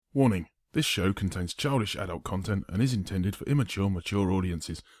Warning, this show contains childish adult content and is intended for immature, mature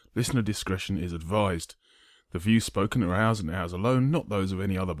audiences. Listener discretion is advised. The views spoken are ours and ours alone, not those of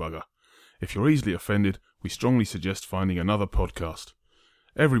any other bugger. If you're easily offended, we strongly suggest finding another podcast.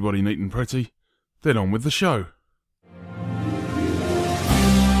 Everybody neat and pretty, then on with the show.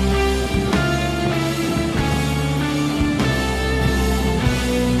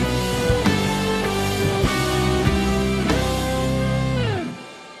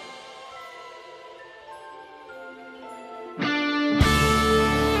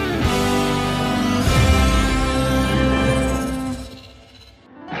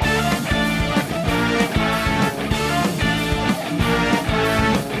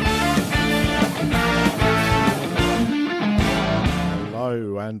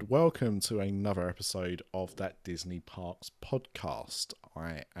 And welcome to another episode of That Disney Parks podcast.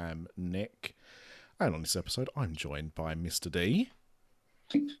 I am Nick, and on this episode I'm joined by Mr. D.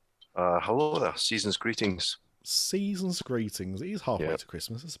 Hello there, season's greetings. Season's greetings. It is halfway to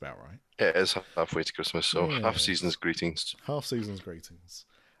Christmas, that's about right. It is halfway to Christmas, so half season's greetings. Half season's greetings.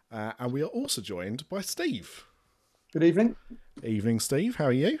 And we are also joined by Steve. Good evening. Evening, Steve. How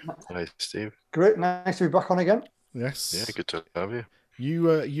are you? Hi, Steve. Great, nice to be back on again. Yes. Yeah, good to have you. You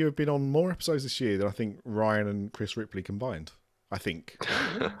have been on more episodes this year than I think Ryan and Chris Ripley combined. I think.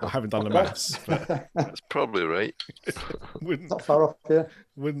 I haven't done the maths. But that's probably right. Not far off here.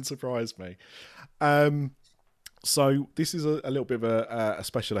 Wouldn't surprise me. So this is a little bit of a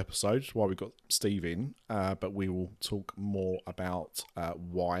special episode while we've got Steve in, but we will talk more about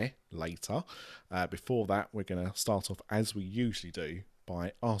why later. Before that, we're going to start off as we usually do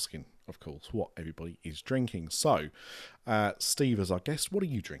by asking, of course, what everybody is drinking. So, Steve, as our guest, what are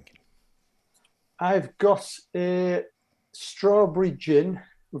you drinking? I've got a strawberry gin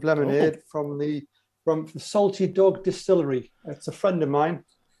with lemonade from the Salty Dog Distillery. It's a friend of mine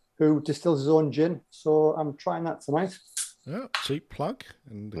who distills his own gin, so I'm trying that tonight. Yeah, cheap plug.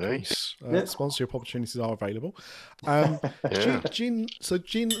 And nice. Sponsorship opportunities are available. Gin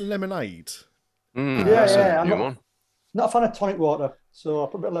lemonade. Yeah. I'm not a fan of tonic water, so I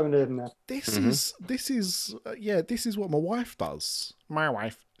put a bit of lemonade in there. This is what my wife does. My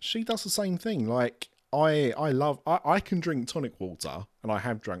wife, she does the same thing. Like I can drink tonic water, and I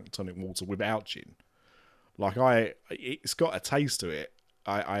have drank tonic water without gin. Like it's got a taste to it.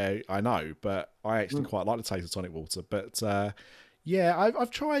 I know, but I actually quite like the taste of tonic water. But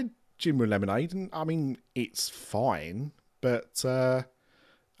I've tried gin with lemonade, and I mean it's fine. But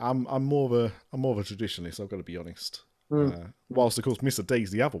I'm more of a traditionalist. I've got to be honest. Whilst of course Mr.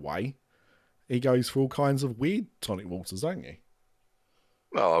 D's the other way, he goes for all kinds of weird tonic waters, don't you?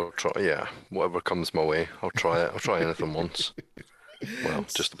 Well, I'll try. Yeah, whatever comes my way, I'll try it. I'll try anything once. Well,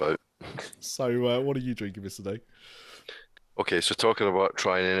 just about. So, what are you drinking, Mr. D? Okay, so talking about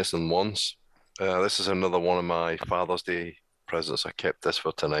trying anything once, this is another one of my Father's Day presents. I kept this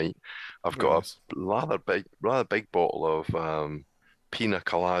for tonight. I've got a rather big bottle of pina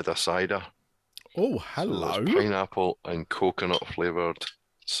colada cider. Oh, hello! So pineapple and coconut flavored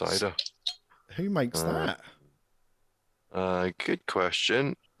cider. Who makes that? Good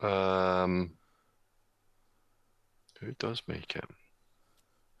question. Who does make it?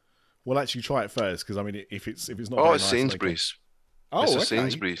 Well, actually, try it first, because I mean, if it's not. Oh, it's Sainsbury's. It's okay.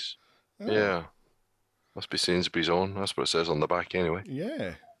 Sainsbury's. Oh. Yeah, must be Sainsbury's own. That's what it says on the back, anyway.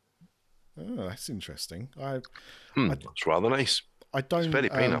 Yeah. Oh, that's interesting. It's rather nice. It's very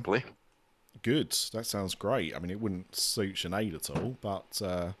pineapple-y. Good. That sounds great. I mean, it wouldn't suit Sinead at all, but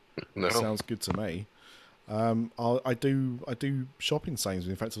no. It sounds good to me. I do shop in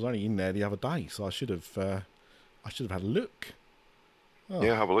Sainsbury's. In fact, I was only in there the other day, so I should have had a look. Oh.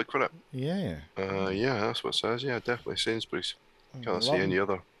 Yeah, have a look for it. Yeah. Yeah, that's what it says. Yeah, definitely Sainsbury's. Can't see any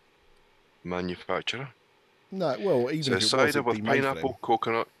other manufacturer. No, well, even if it cider with pineapple,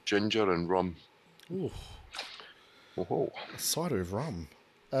 coconut, ginger, and rum. Ooh. Oh. A cider with rum.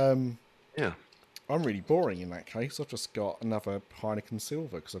 Yeah. I'm really boring in that case. I've just got another Heineken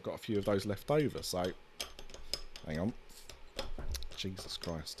Silver because I've got a few of those left over. So, hang on. Jesus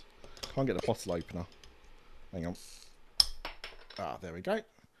Christ. Can't get the bottle opener. Hang on. There we go.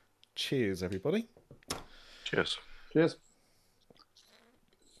 Cheers, everybody. Cheers. Cheers.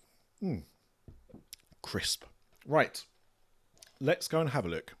 Crisp. Right. Let's go and have a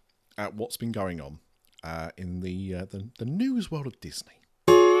look at what's been going on in the news world of Disney.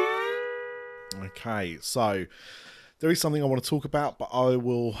 Okay, so there is something I want to talk about, but I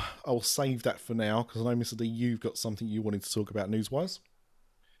will save that for now because I know, Mr. D, you've got something you wanted to talk about news-wise.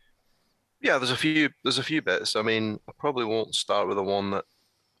 Yeah, there's a few bits. I mean, I probably won't start with the one that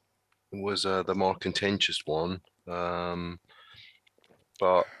was the more contentious one, but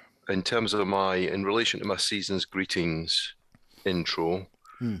in terms of in relation to my season's greetings intro,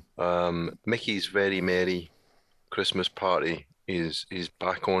 Mickey's Very Merry Christmas Party is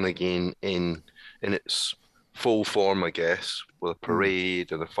back on again in its full form, I guess, with a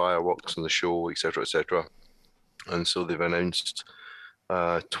parade and the fireworks and the show, etc., etc. And so they've announced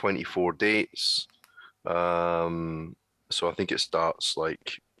 24 dates. So I think it starts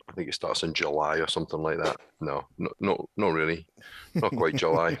in July or something like that. No, not really, not quite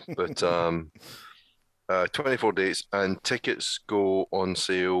July, but 24 dates, and tickets go on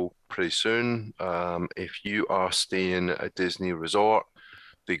sale pretty soon. If you are staying at a Disney resort,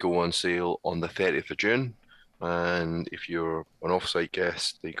 they go on sale on the 30th of June. And if you're an off-site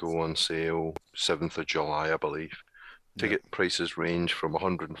guest, they go on sale 7th of July, I believe. Ticket prices range from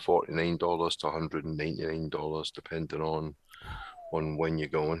 $149 to $199, depending on when you're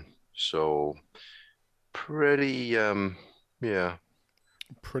going. So pretty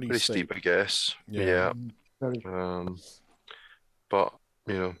pretty steep, I guess. Yeah. But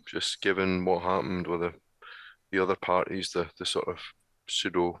just given what happened with the other parties, the sort of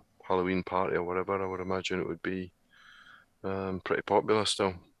pseudo Halloween party or whatever, I would imagine it would be pretty popular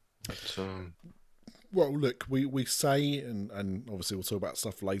still. But, well, look, we say, and obviously we'll talk about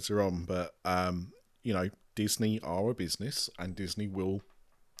stuff later on, but Disney are a business, and Disney will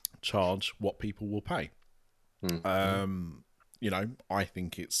charge what people will pay. I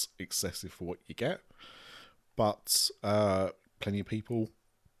think it's excessive for what you get, but plenty of people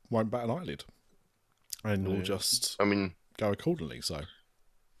won't bat an eyelid, and will just go accordingly. So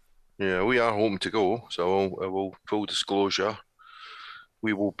yeah, we are hoping to go. So I will full disclosure,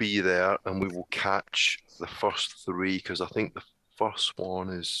 we will be there and we will catch the first three, because I think the first one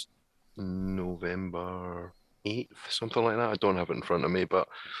is November 8th, something like that. I don't have it in front of me, but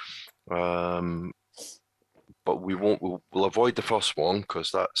we won't. We'll avoid the first one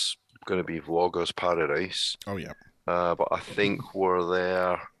because that's going to be Vlogger's Paradise. Oh yeah. But I think we're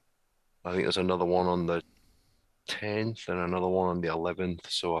there. I think there's another one on the 10th and another one on the 11th.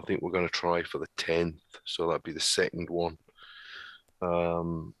 So I think we're going to try for the 10th. So that'd be the second one.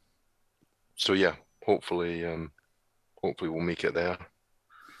 So yeah, hopefully we'll make it there.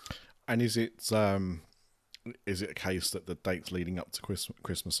 And is it a case that the dates leading up to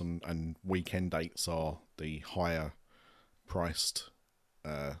Christmas and weekend dates are the higher priced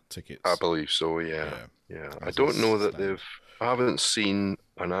tickets? I believe so. Yeah. I don't know that I haven't seen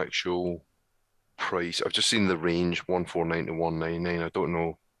an actual price. I've just seen the range 149 to 199. I don't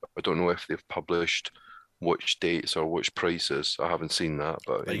know if they've published which dates or which prices. I haven't seen that,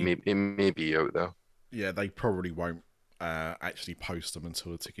 but it may be out there. Yeah, they probably won't actually post them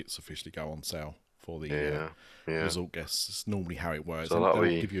until the tickets officially go on sale for the resort guests. It's normally how it works. So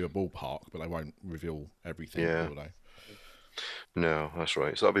they'll give you a ballpark, but they won't reveal everything, will they? No, that's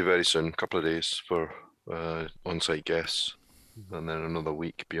right. So that'll be very soon. A couple of days for on-site guests, and then another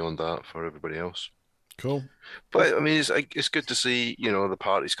week beyond that for everybody else. Cool. But I mean, it's good to see the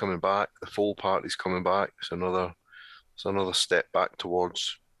party's coming back, the full party's coming back. It's another step back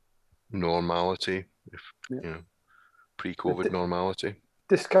towards normality, pre-COVID normality.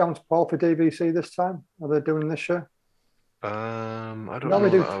 Discounts, Paul, for DVC this time? Are they doing this year? I don't know.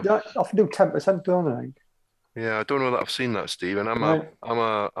 They often do 10%, don't they? I think. Yeah, I don't know that I've seen that, Steve. And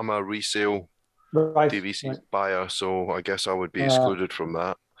I'm a resale DVC buyer, so I guess I would be excluded from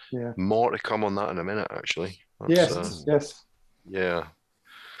that. Yeah. More to come on that in a minute, actually. Yes. Yeah.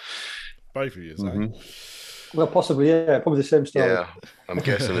 Both of you, say? Well, possibly, probably the same story. Yeah, I'm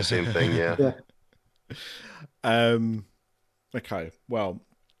guessing the same thing. Yeah. Okay. Well,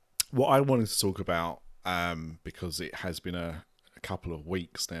 what I wanted to talk about, because it has been a couple of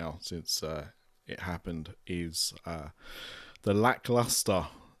weeks now since it happened, is the lackluster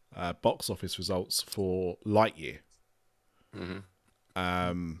box office results for Lightyear.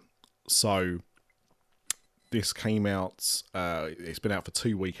 So this came out, it's been out for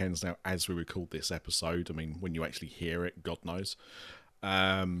 2 weekends now as we record this episode. I mean, when you actually hear it, God knows.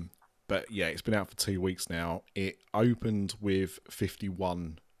 But yeah, it's been out for 2 weeks now. It opened with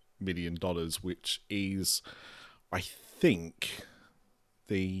 $51 million, which is, I think,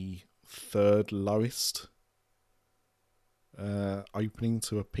 the third lowest opening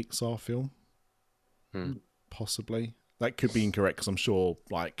to a Pixar film. Possibly. That could be incorrect, because I'm sure,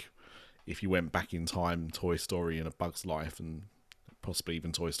 like, if you went back in time, Toy Story and A Bug's Life, and possibly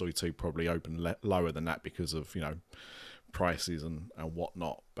even Toy Story 2 probably opened lower than that because of, prices and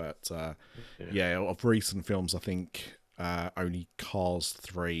whatnot. But, of recent films, I think only Cars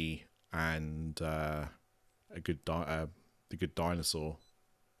 3 and The Good Dinosaur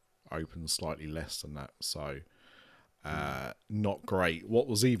opened slightly less than that. So, Not great. What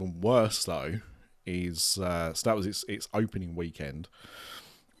was even worse though is so that was its opening weekend.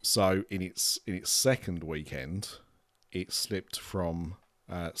 So in its second weekend, it slipped from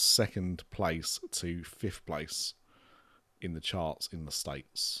second place to fifth place in the charts in the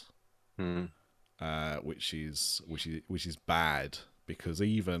States, which is bad, because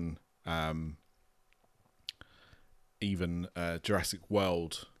even Jurassic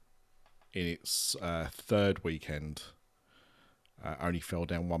World in its third weekend only fell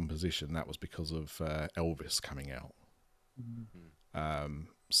down one position. That was because of Elvis coming out.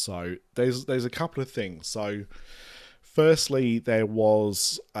 So there's a couple of things. So firstly, there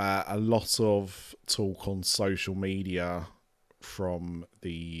was a lot of talk on social media from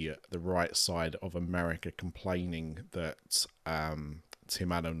the right side of America complaining that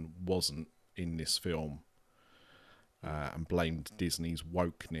Tim Allen wasn't in this film, and blamed Disney's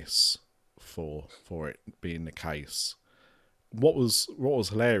wokeness for it being the case. What was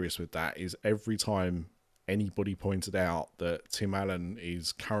hilarious with that is every time anybody pointed out that Tim Allen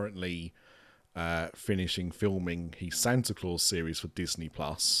is currently finishing filming his Santa Claus series for Disney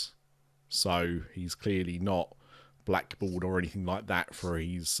Plus, so he's clearly not blackballed or anything like that for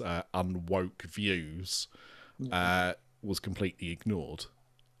his unwoke views, was completely ignored.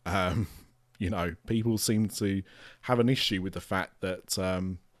 People seem to have an issue with the fact that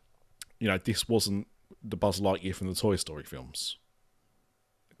this wasn't the Buzz Lightyear from the Toy Story films.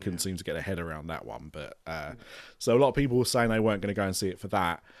 Couldn't seem to get a head around that one, but so a lot of people were saying they weren't going to go and see it for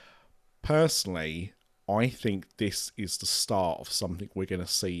that. Personally, I think this is the start of something we're going to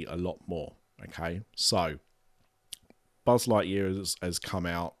see a lot more. Okay, so Buzz Lightyear has come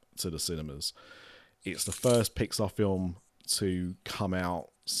out to the cinemas. It's the first Pixar film to come out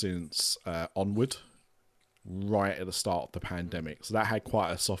since Onward, right at the start of the pandemic. So that had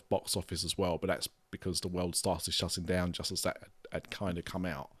quite a soft box office as well, but that's because the world started shutting down just as that had kind of come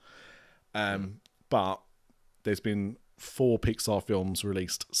out. But there's been 4 Pixar films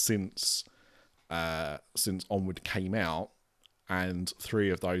released since Onward came out, and 3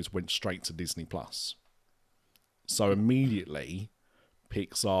 of those went straight to Disney Plus. So immediately,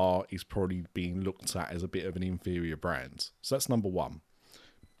 Pixar is probably being looked at as a bit of an inferior brand. So that's number one.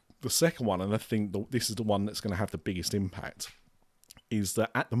 The second one, and I think this is the one that's going to have the biggest impact, is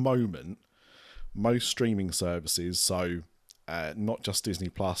that at the moment, most streaming services, so not just Disney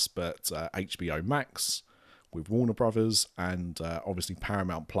Plus, but HBO Max with Warner Brothers, and obviously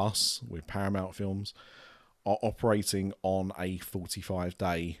Paramount Plus with Paramount Films, are operating on a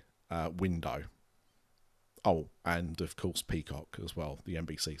 45-day window. Oh, and of course Peacock as well, the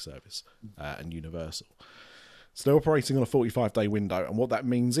NBC service, and Universal. So they're operating on a 45-day window, and what that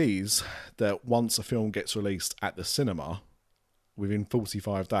means is that once a film gets released at the cinema, within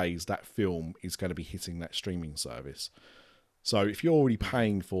 45 days, that film is going to be hitting that streaming service. So if you're already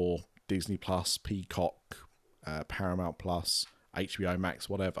paying for Disney Plus, Peacock, Paramount Plus, HBO Max,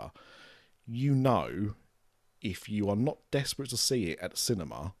 whatever, if you are not desperate to see it at the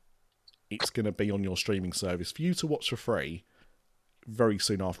cinema, it's going to be on your streaming service for you to watch for free very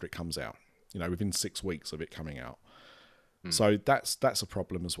soon after it comes out. Within 6 weeks of it coming out. So that's a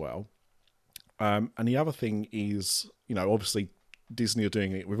problem as well. And the other thing is, obviously Disney are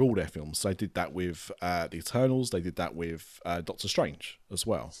doing it with all their films. They did that with The Eternals. They did that with Doctor Strange as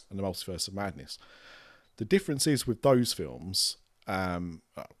well, and the Multiverse of Madness. The difference is with those films,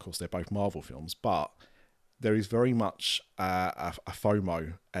 of course they're both Marvel films, but there is very much a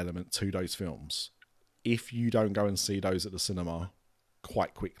FOMO element to those films. If you don't go and see those at the cinema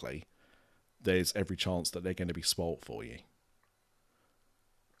quite quickly, there's every chance that they're going to be spoilt for you.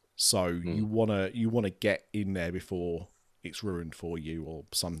 So you wanna get in there before it's ruined for you, or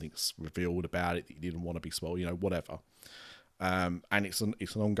something's revealed about it that you didn't want to be spoiled, whatever. And it's an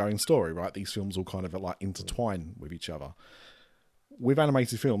ongoing story, right? These films all kind of like intertwine with each other. With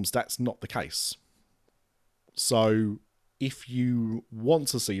animated films, that's not the case. So if you want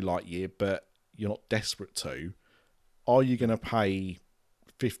to see Lightyear, but you're not desperate to, are you going to pay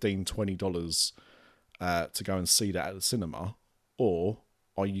 $15, $20 to go and see that at the cinema, or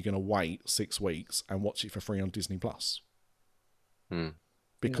are you going to wait 6 weeks and watch it for free on Disney Plus?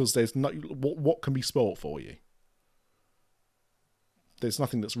 Because there's no what can be spoilt for you. There's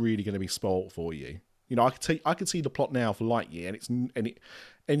nothing that's really going to be spoilt for you. I could see the plot now for Lightyear, and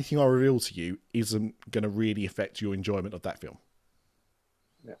anything I reveal to you isn't going to really affect your enjoyment of that film.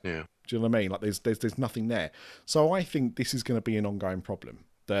 Yeah. Do you know what I mean? Like there's nothing there. So I think this is going to be an ongoing problem,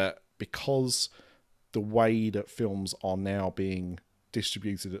 that because the way that films are now being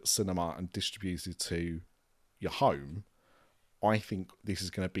distributed at cinema and distributed to your home, I think this is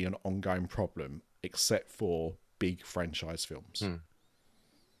going to be an ongoing problem, except for big franchise films.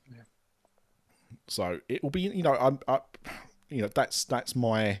 Yeah. So it will be, that's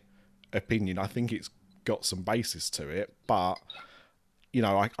my opinion. I think it's got some basis to it, but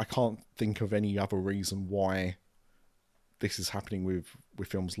I can't think of any other reason why this is happening with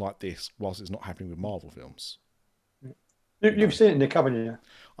films like this, whilst it's not happening with Marvel films. You've seen it, Nick, haven't you?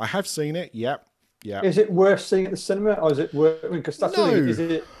 I have seen it. Yep. Yeah. Is it worth seeing at the cinema, or is it worth? Because that's No. really, is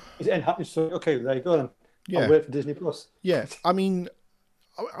it happy? So okay, there you go then. Yeah. I'll wait for Disney Plus. Yeah. I mean,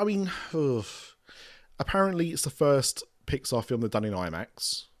 apparently it's the first Pixar film they've done in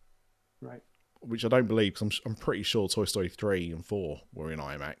IMAX. Right. Which I don't believe, because I'm pretty sure Toy Story 3 and 4 were in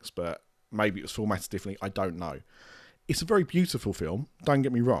IMAX, but maybe it was formatted differently. I don't know. It's a very beautiful film. Don't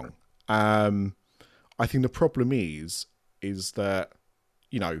get me wrong. I think the problem is that,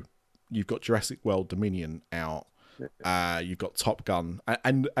 you've got Jurassic World Dominion out. You've got Top Gun.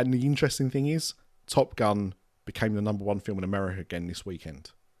 And the interesting thing is, Top Gun became the number 1 film in America again this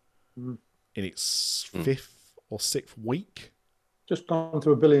weekend. In its 5th or 6th week. Just gone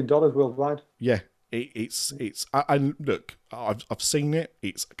through $1 billion worldwide. Yeah. It's and look, I've seen it.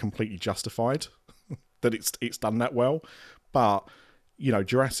 It's completely justified that it's done that well. But, a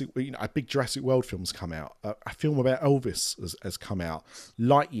big Jurassic World film's come out. A film about Elvis has come out.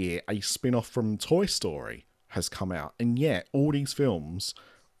 Lightyear, a spin-off from Toy Story, has come out. And yet, all these films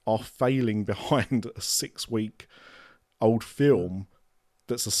are failing behind a 6-week-old film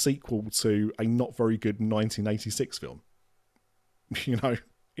that's a sequel to a not very good 1986 film.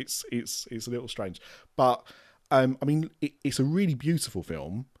 It's a little strange. But, it's a really beautiful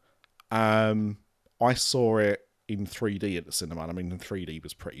film. I saw it in 3D at the cinema. The 3D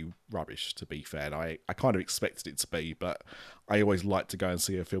was pretty rubbish, to be fair. I kind of expected it to be, but I always like to go and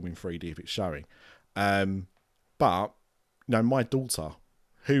see a film in 3D if it's showing. But, my daughter,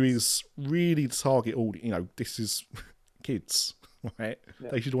 who is really the target audience, this is kids, right? Yeah.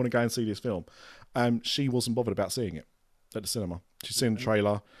 They should want to go and see this film. She wasn't bothered about seeing it at the cinema. She's seen the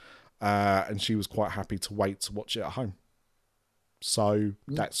trailer, and she was quite happy to wait to watch it at home. So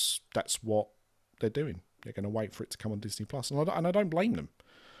that's what they're doing. They're going to wait for it to come on Disney Plus, and I don't blame them.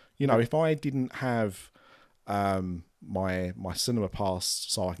 If I didn't have my cinema pass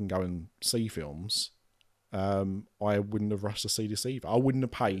so I can go and see films, I wouldn't have rushed to see this either. I wouldn't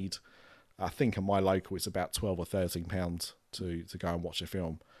have paid. I think in my local it's about £12 or £13 to go and watch a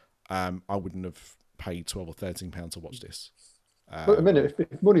film. I wouldn't have paid £12 or £13 to watch this. But a minute,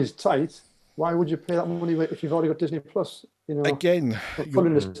 if money's tight, why would you pay that money if you've already got Disney Plus? Again, I fully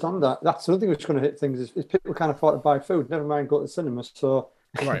understand that. That's the other thing that's going to hit things is people can't afford to buy food. Never mind go to the cinema. So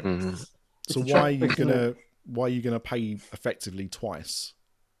right. So why are you gonna pay effectively twice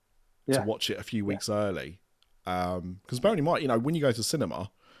to watch it a few weeks early? Because bearing in mind, when you go to cinema,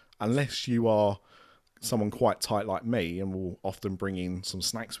 unless you are someone quite tight like me and will often bring in some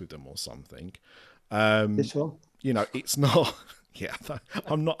snacks with them or something, it's not. Yeah,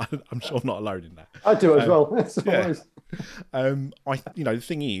 I'm not. I'm sure I'm not alone in that. I do as well. The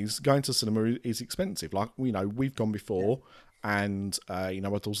thing is, going to cinema is expensive. Like we've gone before, and my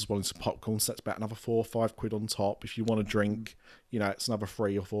daughter's wanting some popcorn, so that's about another £4 or £5 on top. If you want a drink, it's another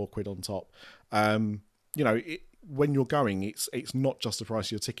 £3 or £4 on top. When you're going, it's not just the price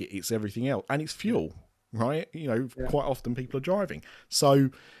of your ticket; it's everything else, and it's fuel, right? Quite often people are driving, so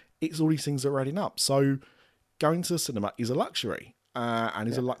it's all these things that are adding up. So going to the cinema is a luxury, and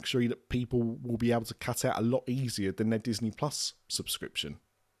is a luxury that people will be able to cut out a lot easier than their Disney Plus subscription.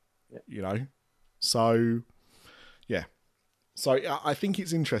 So I think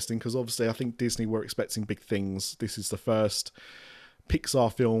it's interesting because obviously I think Disney were expecting big things. This is the first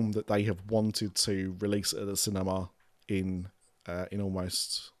Pixar film that they have wanted to release at the cinema in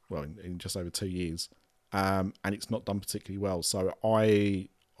just over 2 years, and it's not done particularly well. So I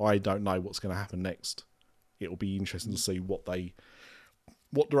don't know what's going to happen next. It'll be interesting to see what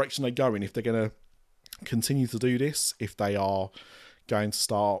direction they go in. If they're going to continue to do this, if they are going to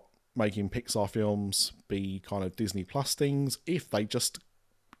start making Pixar films be kind of Disney Plus things, if they just,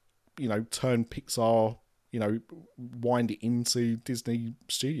 turn Pixar, wind it into Disney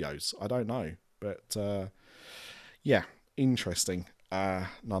Studios. I don't know. But, interesting,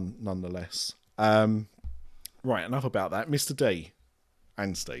 nonetheless. Right, enough about that. Mr. D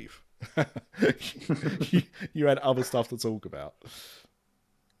and Steve. you had other stuff to talk about.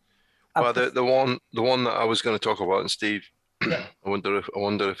 Well, the one that I was going to talk about, and Steve, I wonder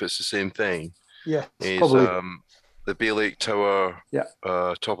if it's the same thing. Yeah, is probably. The Bay Lake Tower,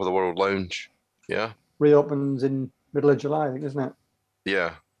 Top of the World Lounge. Yeah, reopens in middle of July, I think, isn't it?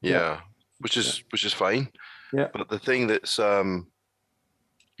 Yeah. Which is fine. Yeah. But the thing that's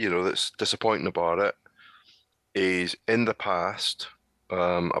that's disappointing about it is in the past,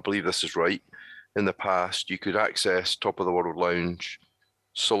 I believe this is right. In the past, you could access Top of the World Lounge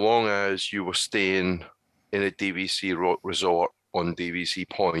so long as you were staying in a DVC resort on DVC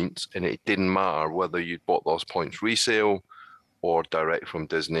points, and it didn't matter whether you'd bought those points resale or direct from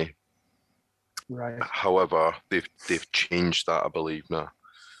Disney. Right. However, they've changed that, I believe, now.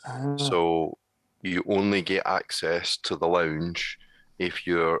 So you only get access to the lounge if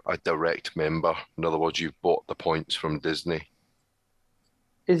you're a direct member. In other words, you've bought the points from Disney.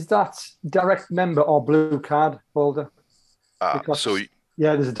 Is that direct member or blue card holder? So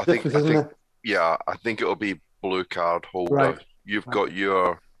yeah, there's a difference, isn't there? Yeah, I think it'll be blue card holder. Right. You've got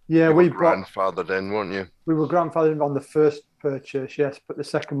your we grandfathered in, weren't you? We were grandfathered in on the first purchase, yes, but the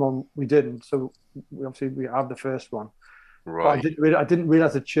second one we didn't. So we have the first one. Right. But I didn't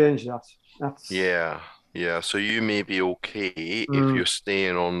realize it changed that. Yeah. So you may be okay if you're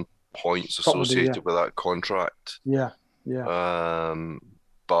staying on points associated with that contract. Yeah.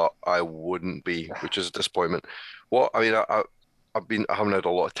 But I wouldn't be, which is a disappointment. I haven't had a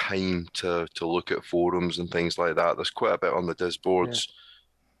lot of time to look at forums and things like that. There's quite a bit on the Disboards,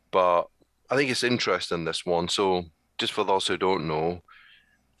 but I think it's interesting, this one. So just for those who don't know,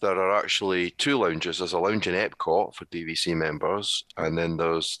 there are actually two lounges. There's a lounge in Epcot for DVC members, and then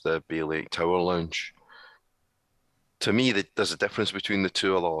there's the Bay Lake Tower Lounge. To me, there's a difference between the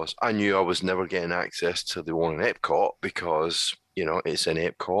two of those. I knew I was never getting access to the one in Epcot because, it's in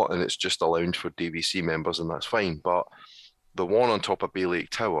Epcot and it's just a lounge for DVC members, and that's fine. But the one on top of Bay Lake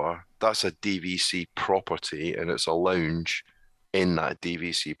Tower, that's a DVC property, and it's a lounge in that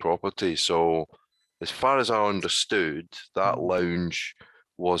DVC property. So as far as I understood, that lounge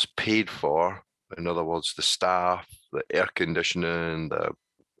was paid for. In other words, the staff, the air conditioning, the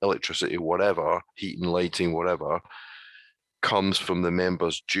electricity, whatever, heating, lighting, whatever, comes from the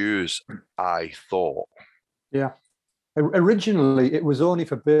members' dues, I thought. Yeah. Originally, it was only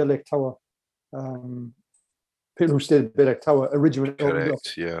for Bay Lake Tower. People who stayed at Bay Lake Tower originally.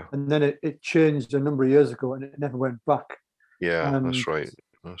 Correct, yeah. And then it changed a number of years ago, and it never went back. Yeah, that's right.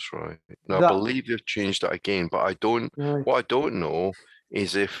 Now, I believe they've changed it again, but I don't. Right. What I don't know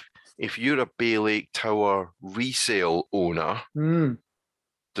is if you're a Bay Lake Tower resale owner,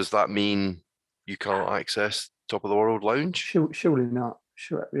 does that mean you can't access Top of the World Lounge? Surely not.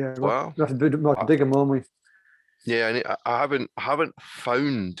 Sure. Yeah. Well, we'll have to dig them, won't we? Yeah, and I haven't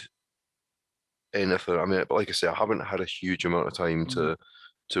found anything. I mean, like I say, I haven't had a huge amount of time to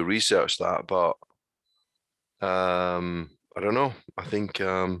research that, but I don't know. I think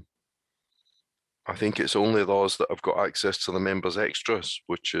it's only those that have got access to the members' extras,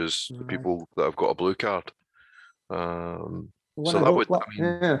 which is the people that have got a blue card. When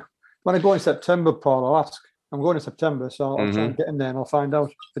I go in September, Paul, I'll ask. I'm going in September, so I'll try and get in there and I'll find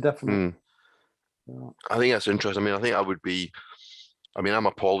out for definite. I think that's interesting. I mean, I think I would be. I mean, I'm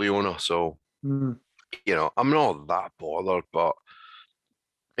a poly owner, so I'm not that bothered, but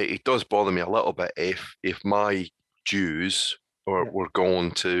it does bother me a little bit if my dues were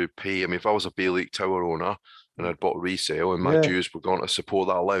going to pay. I mean, if I was a Bay Lake Tower owner and I'd bought resale and my dues were going to support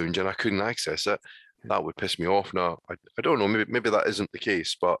that lounge and I couldn't access it, that would piss me off. Now, I don't know, maybe that isn't the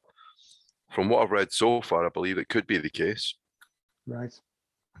case, but from what I've read so far, I believe it could be the case. Right.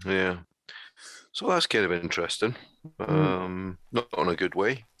 Yeah. So that's kind of interesting. Not in a good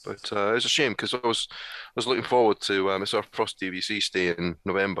way, but it's a shame because I was looking forward to it's our first DVC stay in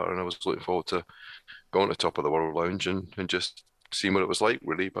November, and I was looking forward to going to Top of the World Lounge and just seeing what it was like,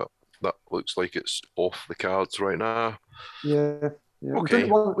 really. But that looks like it's off the cards right now. Yeah. Okay.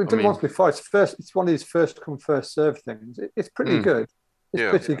 We've done once before. It's one of these first come first serve things. It's pretty good.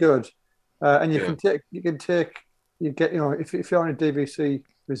 It's pretty good, and you get if you're on a DVC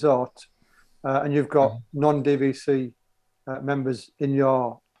resort. And you've got non-DVC members in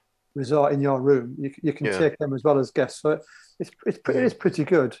your resort, in your room, you can take them as well as guests. So it is pretty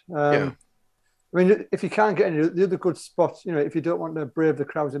good. I mean, if you can't get any, the other good spot, if you don't want to brave the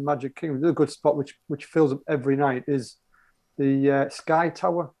crowds in Magic Kingdom, the other good spot which fills up every night is the Sky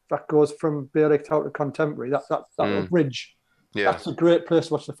Tower that goes from Bay Lake Tower to Contemporary. That bridge. Yeah, that's a great place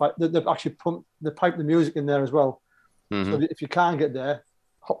to watch the fight. They've actually pipe the music in there as well. So if you can't get there,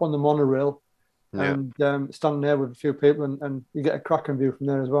 hop on the monorail. And stand there with a few people, and you get a cracking view from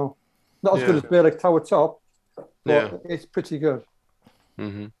there as well. Not as good as Bay Lake Tower top, but it's pretty good.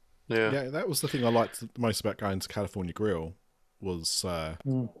 Yeah, that was the thing I liked most about going to California Grill was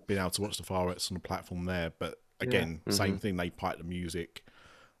being able to watch the fireworks on the platform there. But again, same thing, they pipe the music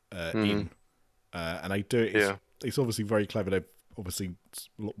in, and they do it. It's obviously very clever. They've obviously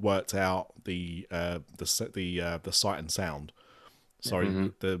worked out the sight and sound.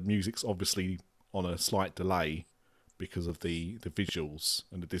 Sorry, the music's obviously on a slight delay because of the visuals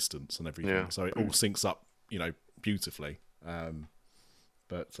and the distance and everything. Yeah. So it all syncs up, beautifully.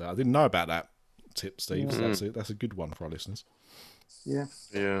 But I didn't know about that tip, Steve. So that's a good one for our listeners. Yeah.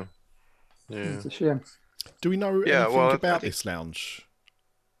 Yeah. It's a shame. Do we know anything about this lounge?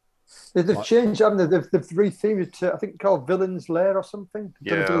 They've changed, haven't they? They've rethemed it to, I think, called Villain's Lair or something.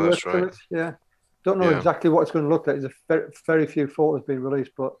 Yeah, that's right. Yeah. Don't know exactly what it's going to look like. There's very few photos being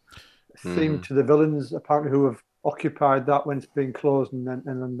released, but themed to the villains, apparently, who have occupied that when it's been closed and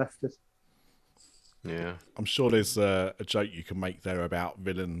then left it. Yeah. I'm sure there's a joke you can make there about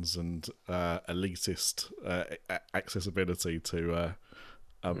villains and elitist accessibility to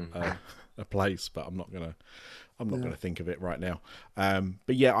a place, but I'm not gonna think of it right now.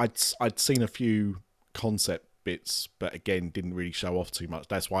 But yeah, I'd seen a few concept bits, but again, didn't really show off too much.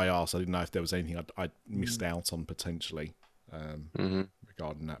 That's why I asked. I didn't know if there was anything I'd missed out on potentially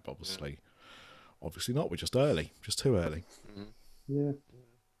regarding that. But obviously not. We're just too early.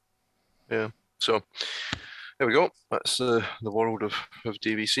 Yeah. So there we go. That's the world of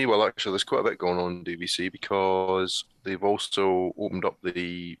DVC. Well, actually, there's quite a bit going on in DVC because they've also opened up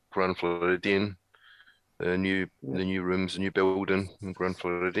the Grand Floridian, the new rooms, the new building in Grand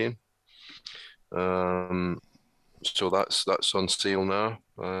Floridian. So that's on sale now,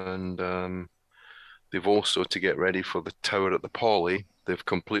 and they've also, to get ready for the tower at the Poly, they've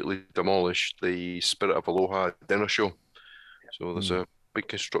completely demolished the Spirit of Aloha dinner show. So there's a big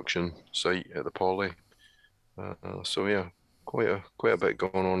construction site at the Poly. So yeah, quite a bit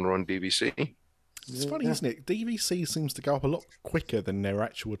going on around DVC. It's funny, isn't it? DVC seems to go up a lot quicker than their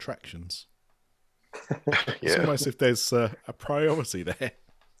actual attractions. It's almost if there's a priority there.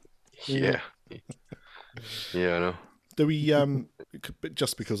 Yeah, I know. Do we?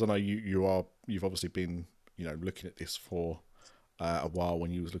 Just because I know you've obviously been looking at this for a while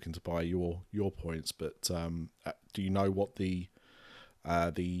when you was looking to buy your points, but do you know what the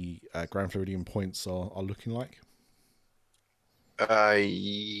Grand Floridian points are looking like?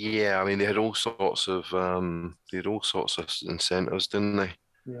 Yeah, I mean they had all sorts of incentives, didn't they?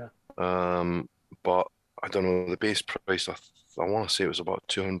 Yeah. But I don't know, the base price, I want to say it was about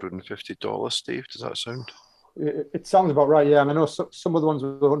 $250, Steve. Does that sound? It sounds about right, yeah. I mean, I know some of the ones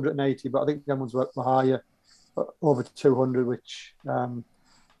were 180, but I think the ones were higher, over 200, which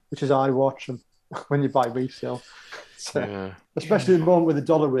is eye-watching when you buy resale. So, especially at the moment with the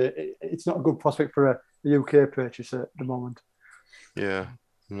dollar rate, it's not a good prospect for a UK purchase at the moment. Yeah,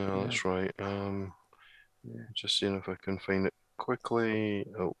 no, that's right. Just seeing if I can find it quickly.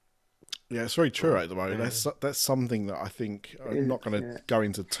 Oh. Yeah, it's very true at the moment. That's something that I think I'm not going to go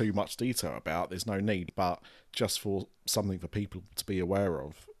into too much detail about. There's no need, but just for something for people to be aware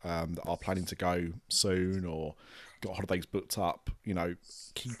of that are planning to go soon or got holidays booked up.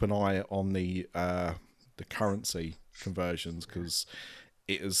 Keep an eye on the currency conversions because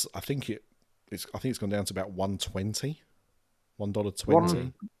it is. I think it's gone down to about $1.20.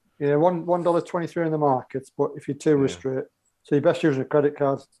 $1.20. Yeah, $1.23 in the markets, but if you're too restricted. So you best use a credit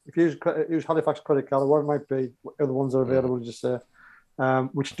card. If you use Halifax credit card, or what it might be, other ones are available, just say,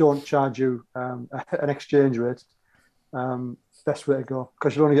 which don't charge you an exchange rate. Best way to go,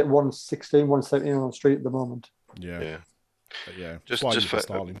 because you'll only get 116, 117 on the street at the moment. Yeah. Just I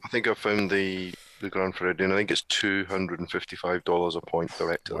think I found the Grand Floridian. I think it's $255 a point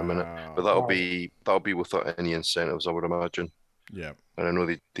direct at the minute, but that'll be without any incentives, I would imagine. Yeah, and I know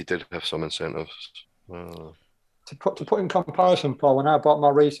they did have some incentives. To put in comparison, Paul, when I bought my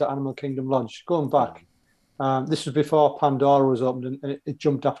race at Animal Kingdom Lodge, going back, this was before Pandora was opened, and it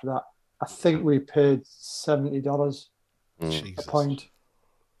jumped after that. I think we paid $70 a point.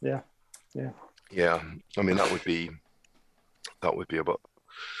 Yeah. I mean, that would be about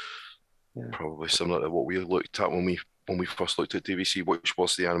probably similar to what we looked at when we first looked at DVC, which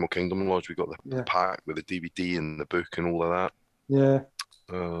was the Animal Kingdom Lodge. We got the pack with the DVD and the book and all of that. Yeah.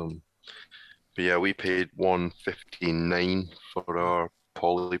 But yeah, we paid $159 for our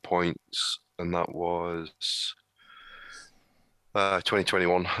Poly points, and that was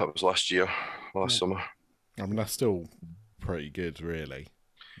 2021. That was last summer. I mean, that's still pretty good, really.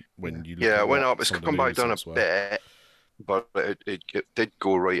 When you it went up. It's come back down a bit, but it did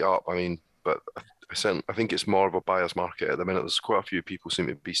go right up. I mean, but I think it's more of a buyer's market at the minute. There's quite a few people seem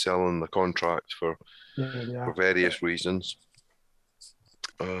to be selling the contract for various reasons.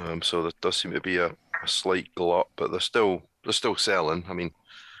 So there does seem to be a slight glut, but they're still selling. I mean,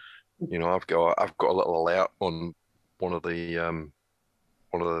 I've got a little alert on one of the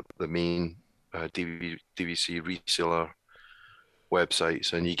main DVC reseller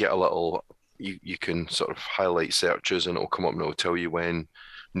websites, and you get a little. You can sort of highlight searches, and it'll come up and it'll tell you when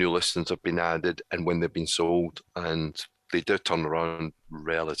new listings have been added and when they've been sold, and they do turn around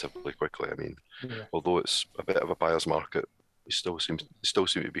relatively quickly. I mean, although it's a bit of a buyer's market, it still seem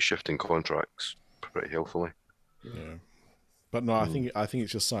to be shifting contracts pretty healthily. Yeah, but no, I think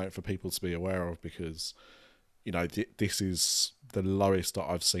it's just something for people to be aware of, because this is the lowest that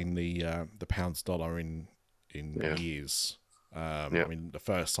I've seen the pound dollar in years. I mean, the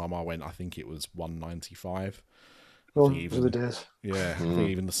first time I went, I think it was 195. Those were the days. Yeah, I think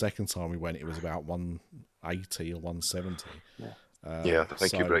even the second time we went, it was about 180 or 170. Yeah,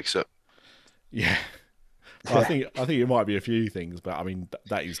 thank you, Brexit. Yeah. Well, I think it might be a few things, but I mean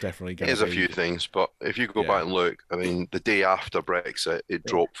that is definitely going to be... It is a few things, but if you go back and look, I mean, the day after Brexit, it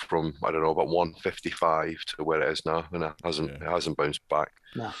dropped from, I don't know, about 155 to where it is now, and it hasn't bounced back.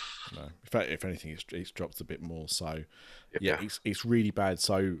 No. In fact, if anything, it's dropped a bit more. So it's really bad.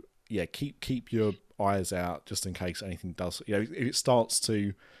 So yeah, keep your eyes out just in case anything does. If it starts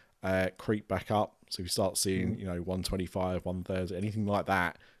to creep back up, so if you start seeing 125, 130, anything like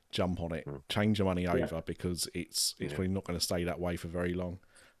that, jump on it, change your money over, because it's probably not going to stay that way for very long.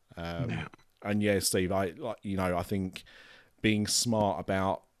 And yeah, Steve, I think being smart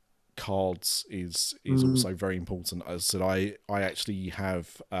about cards is also very important. As I said, I actually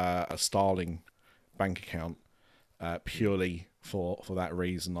have a Starling bank account purely for that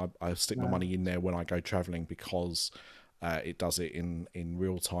reason. I stick my money in there when I go traveling, because it does it in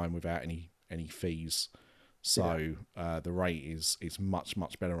real time without any fees. So the rate is much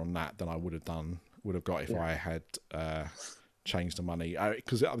better on that than I would have got if I had changed the money.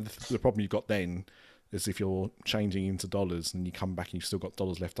 Because the problem you've got then is if you're changing into dollars and you come back and you've still got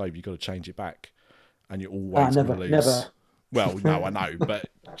dollars left over, you've got to change it back, and you're always going to lose. Never. Well, no, I know,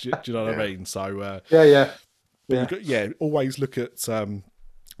 but do you know what I mean? So always look at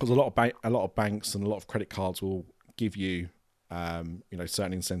because a lot of banks and a lot of credit cards will give you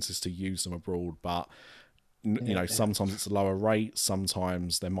certain incentives to use them abroad, but sometimes it's a lower rate,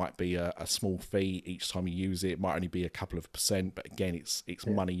 sometimes there might be a small fee each time you use it. It might only be a couple of %, but again, it's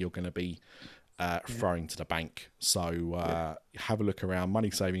money you're going to be throwing to the bank. So have a look around. Money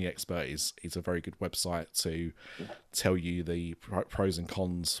Saving Expert is a very good website to tell you the pros and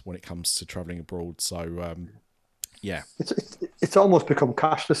cons when it comes to traveling abroad. So it's almost become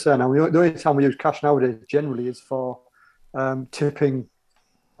cashless there now. The only time we use cash nowadays generally is for tipping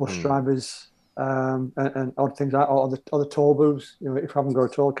bus drivers. And odd things like or the toll booths, if we haven't got a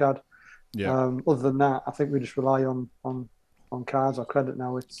toll card. Other than that, I think we just rely on cards or credit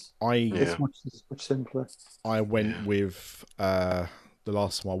now. It's much simpler. I went with the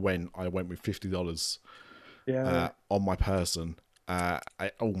last time I went with $50 on my person.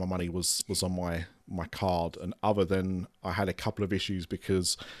 All my money was on my card, and other than I had a couple of issues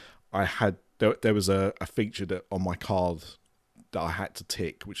because there was a feature that on my card that I had to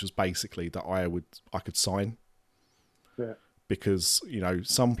tick, which was basically that I could sign. Yeah. Because,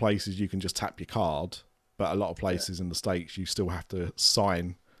 some places you can just tap your card, but a lot of places in the States you still have to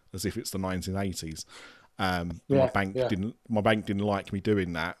sign as if it's the 1980s. My bank didn't like me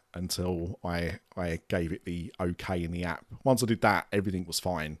doing that until I gave it the okay in the app. Once I did that, everything was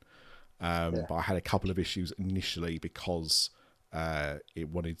fine. But I had a couple of issues initially because it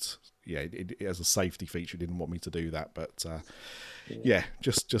wanted, it as a safety feature, didn't want me to do that. But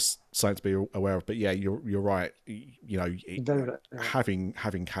just something to be aware of. But yeah, you're right.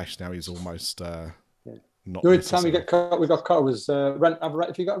 Having cash now is almost not. The only time we got caught was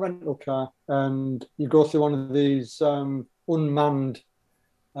if you got a rental car and you go through one of these unmanned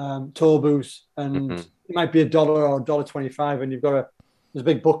toll booths, and it might be $1 or $1.25, and there's a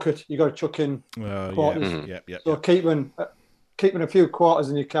big bucket you got to chuck in quarters. So keeping a few quarters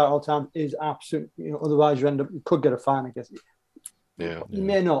in your car all the time is absolutely, otherwise you could get a fine, I guess. Yeah. You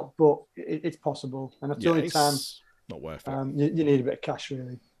may not, but it's possible. And that's the only time not worth it. You need a bit of cash,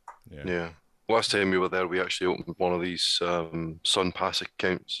 really. Yeah. Last time we were there, we actually opened one of these Sun Pass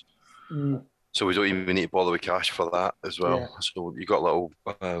accounts. So we don't even need to bother with cash for that as well. Yeah. So you got a little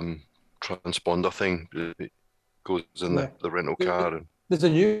transponder thing that goes in the rental car. And there's a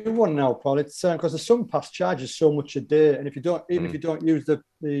new one now, Paul. It's because the Sun Pass charges so much a day, and if you don't use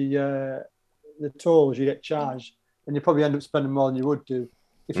the tolls, you get charged, and you probably end up spending more than you would do.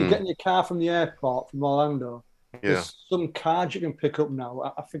 If you're getting your car from the airport from Orlando, there's some cards you can pick up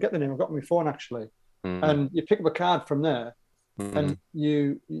now. I forget the name. I've got it on my phone actually, and you pick up a card from there, and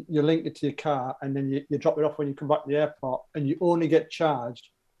you link it to your car, and then you drop it off when you come back to the airport, and you only get charged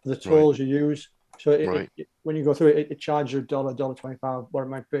for the tolls you use. So when you go through it, it charges you $1, $1.25, what it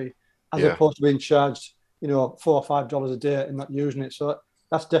might be, as opposed to being charged, $4 or $5 a day and not using it. So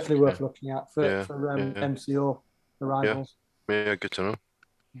that's definitely worth looking at for MCO arrivals. Yeah, good to know.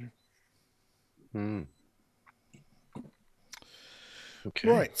 Hmm. Okay.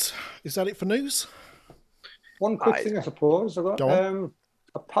 Right. Is that it for news? One quick thing, I suppose. I got, Go on.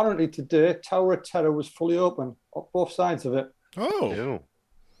 apparently today, Tower of Terror was fully open, both sides of it. Oh, Yeah. turn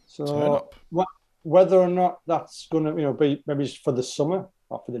So up. whether or not that's going to, be maybe for the summer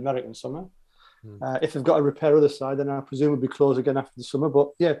or for the American summer. If they've got to repair other side, then I presume it'll be closed again after the summer. But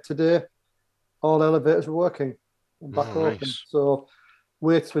yeah, today all elevators were working and back open. Nice. So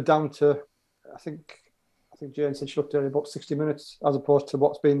waits were down to, I think Jane said she looked at it about 60 minutes, as opposed to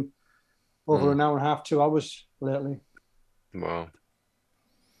what's been over an hour and a half, 2 hours lately. Wow.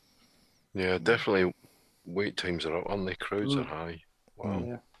 Yeah, definitely. Wait times are up, and the crowds are high. Wow.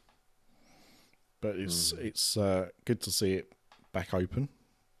 Yeah. But it's good to see it back open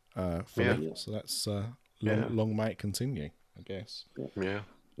fully. Yeah. So that's Yeah. long may it continue, I guess. Yeah.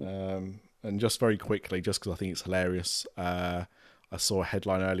 And just very quickly, just because I think it's hilarious, I saw a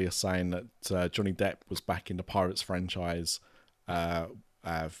headline earlier saying that Johnny Depp was back in the Pirates franchise for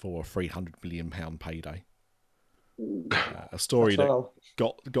a £300 million payday. A story that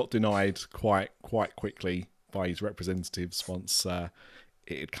got denied quite quickly by his representatives once it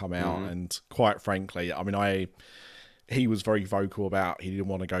had come out. And quite frankly, I mean, he was very vocal about he didn't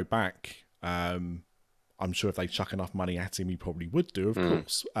want to go back. I'm sure if they chuck enough money at him, he probably would do, of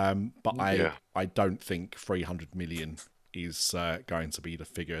course. But I don't think 300 million is going to be the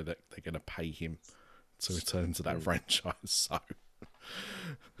figure that they're going to pay him to return to that franchise. So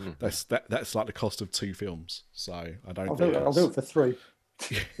that's like the cost of 2 films. So I don't. I'll do it for 3.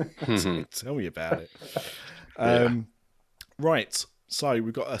 Tell me about it. Right. So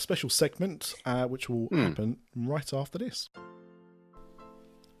we've got a special segment which will happen right after this.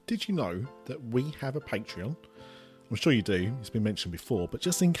 Did you know that we have a Patreon? I'm sure you do. It's been mentioned before, but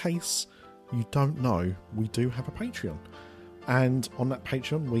just in case you don't know, we do have a Patreon. And on that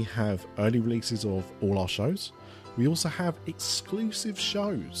Patreon, we have early releases of all our shows. We also have exclusive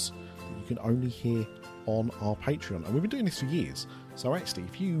shows that you can only hear on our Patreon. And we've been doing this for years. So actually,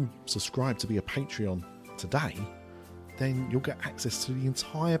 if you subscribe to be a Patreon today, then you'll get access to the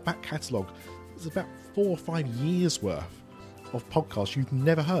entire back catalogue. It's about 4 or 5 years worth of podcasts you've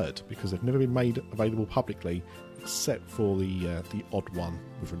never heard because they've never been made available publicly, except for the odd one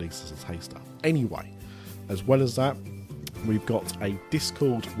we've released as a taster. Anyway, as well as that, we've got a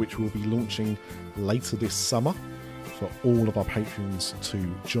Discord which will be launching later this summer for all of our patrons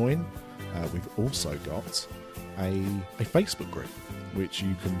to join. We've also got a Facebook group which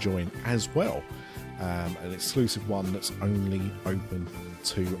you can join as well. An exclusive one that's only open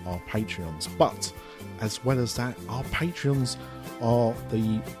to our Patreons. But as well as that, our Patreons are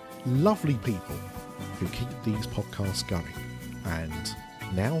the lovely people who keep these podcasts going. And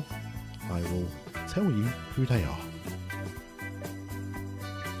now I will tell you who they are.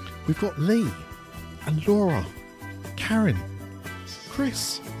 We've got Lee and Laura, Karen,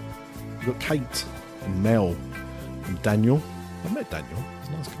 Chris. We've got Kate and Mel and Daniel. I've met Daniel, he's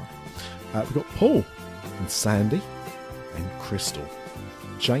a nice guy. We've got Paul and Sandy and Crystal,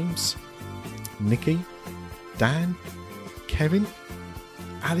 James, Nikki, Dan, Kevin,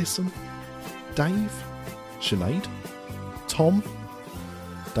 Alison, Dave, Sinead, Tom,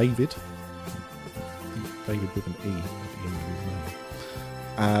 David with an E at the end of his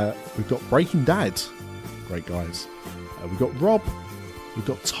name. We've got Breaking Dad, great guys. We've got Rob, we've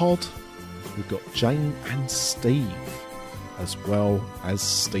got Todd, we've got Jane and Steve, as well as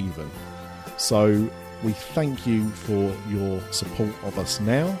Stephen. So we thank you for your support of us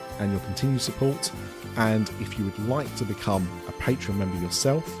now and your continued support. And if you would like to become a Patreon member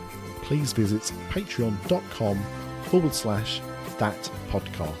yourself, please visit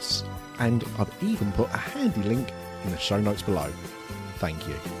patreon.com/thatpodcast. And I've even put a handy link in the show notes below. Thank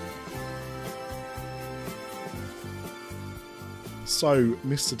you. So,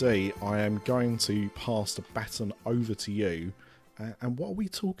 Mr. D, I am going to pass the baton over to you. And what are we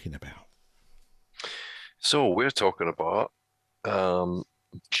talking about? So we're talking about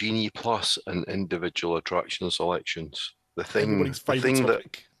Genie Plus and individual attraction selections. Everybody's favourite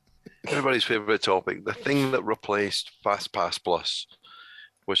topic. Everybody's favourite topic. The thing that replaced FastPass Plus,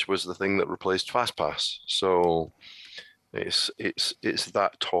 which was the thing that replaced FastPass. So it's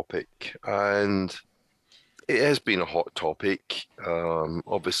that topic, and it has been a hot topic.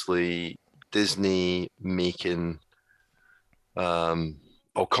 Obviously, Disney making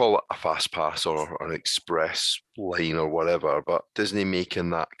I'll call it a fast pass or an express line or whatever, but Disney making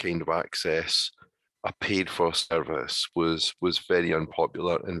that kind of access a paid for service was very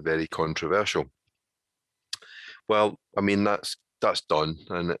unpopular and very controversial. Well, I mean that's done,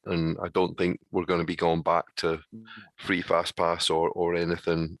 and I don't think we're going to be going back to free fast pass or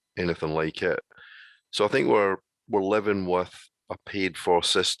anything like it. So I think we're living with a paid for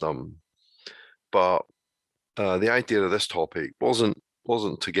system, but the idea of this topic wasn't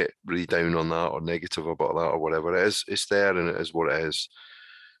to get really down on that or negative about that or whatever. It's there and it is what it is.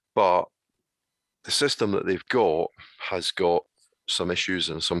 But the system that they've got has got some issues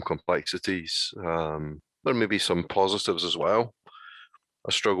and some complexities. There may be some positives as well.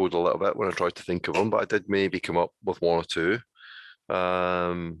 I struggled a little bit when I tried to think of them, but I did maybe come up with one or two.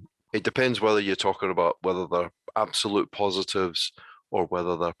 It depends whether you're talking about whether they're absolute positives or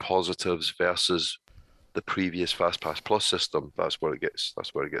whether they're positives versus the previous FastPass Plus system. That's where it gets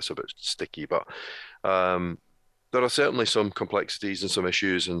a bit sticky. But there are certainly some complexities and some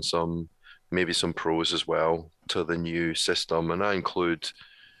issues and maybe some pros as well to the new system, and I include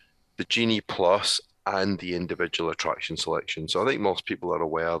the Genie Plus and the individual attraction selection. So I think most people are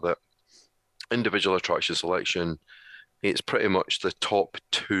aware that individual attraction selection, it's pretty much the top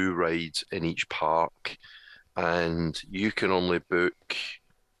 2 rides in each park, and you can only book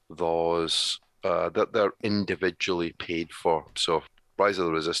those that they're individually paid for. So Rise of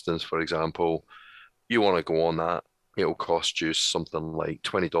the Resistance, for example, you want to go on that, it'll cost you something like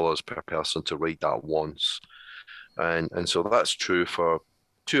 $20 per person to ride that once. And so that's true for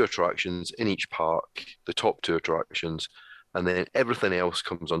 2 attractions in each park, the top 2 attractions, and then everything else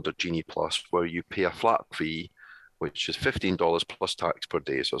comes under Genie Plus, where you pay a flat fee, which is $15 plus tax per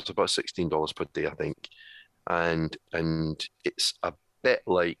day. So it's about $16 per day, I think. And it's a bit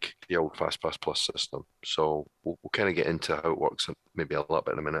like the old FastPass Plus system. So we'll kind of get into how it works maybe a little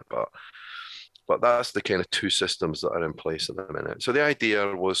bit in a minute, but that's the kind of 2 systems that are in place at the minute. So the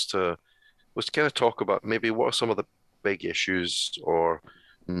idea was to kind of talk about maybe what are some of the big issues or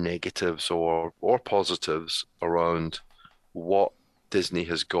negatives or positives around what Disney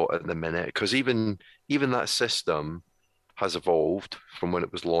has got at the minute, because even that system has evolved from when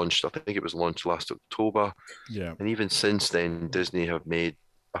it was launched. I think it was launched last October. Yeah. And even since then, Disney have made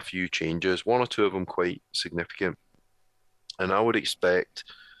a few changes, 1 or 2 of them quite significant. And I would expect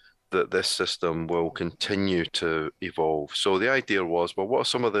that this system will continue to evolve. So the idea was, well, what are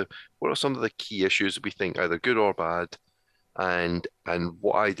some of the key issues that we think either good or bad, and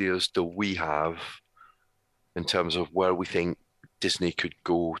what ideas do we have in terms of where we think Disney could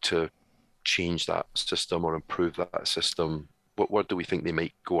go to change that system or improve that system? Where do we think they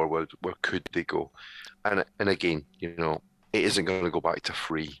might go, or where could they go? And again, it isn't going to go back to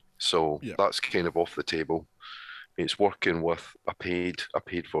free, so that's kind of off the table. It's working with a paid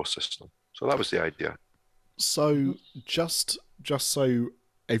for system. So that was the idea. So just so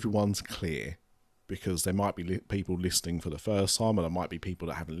everyone's clear, because there might be people listening for the first time, and there might be people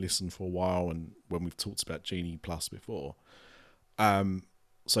that haven't listened for a while, and when we've talked about Genie Plus before.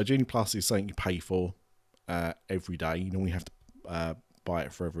 So Genie Plus is something you pay for every day. You normally have to buy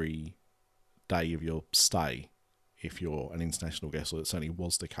it for every day of your stay if you're an international guest, or that certainly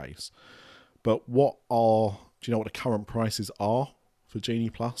was the case. But do you know what the current prices are for Genie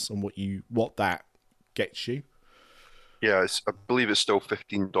Plus and what that gets you? Yeah, I believe it's still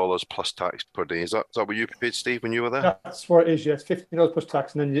 $15 plus tax per day. Is that what you paid, Steve, when you were there? That's what it is, yes. $15 plus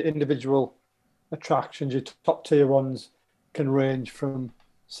tax, and then your individual attractions, your top tier ones, can range from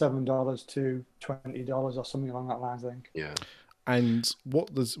 $7 to $20 or something along that line, I think. Yeah. And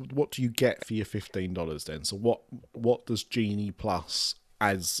what do you get for your $15 then? So what does Genie Plus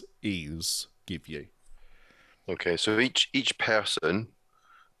as is give you? Okay, so each person,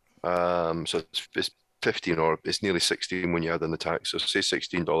 so it's 15, or it's nearly 16 when you add in the tax. So say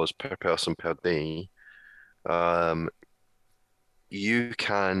 $16 per person per day. You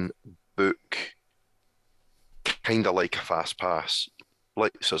can book kind of like a fast pass,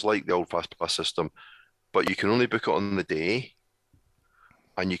 so it's like the old fast pass system, but you can only book it on the day,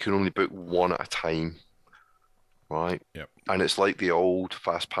 and you can only book one at a time, right? Yep. And it's like the old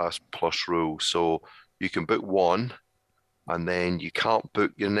fast pass plus rule. So you can book one, and then you can't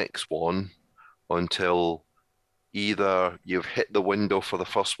book your next one until either you've hit the window for the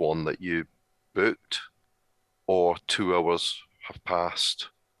first one that you booked, or 2 hours have passed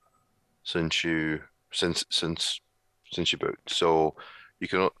since you booked. So you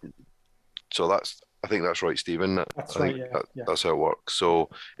can. So I think that's right, Stephen. That's right. Yeah. That's how it works. So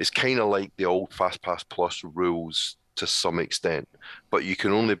it's kind of like the old FastPass Plus rules to some extent, but you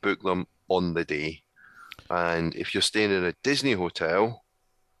can only book them on the day. And if you're staying in a Disney hotel,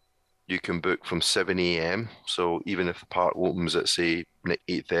 you can book from 7 a.m. So even if the park opens at, say,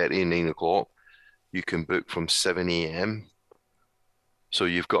 8:30, 9 o'clock, you can book from 7 a.m. So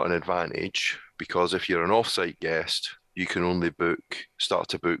you've got an advantage, because if you're an off-site guest, you can only start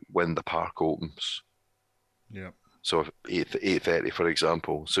to book when the park opens. Yeah. So 8:30, for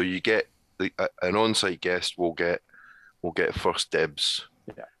example. So you get an on-site guest will get first dibs.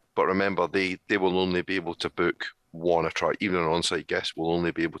 Yeah. But remember, they will only be able to book one attraction. Even an on-site guest will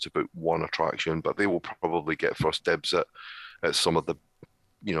only be able to book one attraction, but they will probably get first dibs at some of the,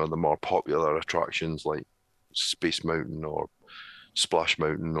 the more popular attractions like Space Mountain or Splash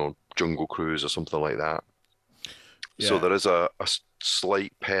Mountain or Jungle Cruise or something like that. Yeah. So there is a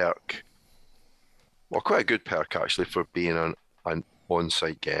slight perk, well, quite a good perk actually, for being an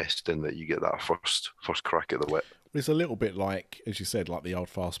on-site guest, in that you get that first crack at the whip. It's a little bit like, as you said, like the old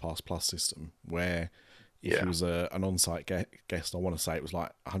FastPass Plus system, where if you was an on-site guest, I want to say it was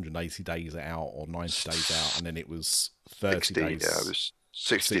like 180 days out or 90 days out, and then it was 30 60, days. Yeah, it was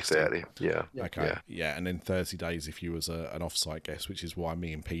 60-30. Yeah. Okay. Yeah, and then 30 days if you was an off-site guest, which is why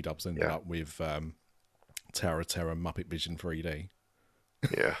me and P-Dubs ended up with Terra Muppet Vision 3D.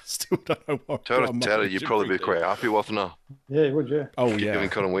 Yeah. Still don't know what. Terra, you'd probably be quite happy with now. Yeah, you would, yeah. Oh, yeah. Given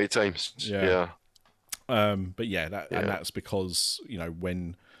current wait times. Yeah. But and that's because,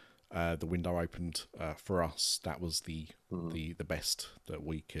 when the window opened for us, that was the best that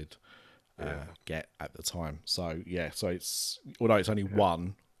we could get at the time. So so it's, although it's only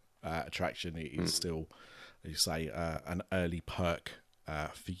one attraction, it is still, as you say, an early perk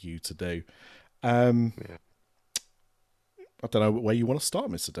for you to do. I don't know where you want to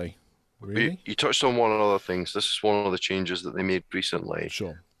start, Mr. D. Really? You touched on one of the other things. This is one of the changes that they made recently.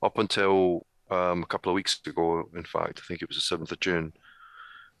 Sure. Up until a couple of weeks ago, in fact, I think it was the 7th of June,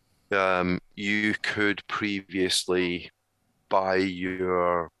 you could previously buy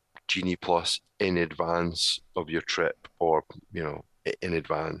your Genie Plus in advance of your trip, or, in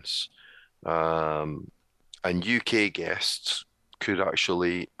advance. And UK guests could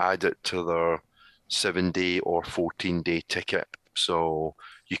actually add it to their 7-day or 14-day ticket. So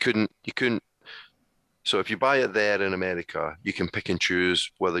you couldn't. So if you buy it there in America, you can pick and choose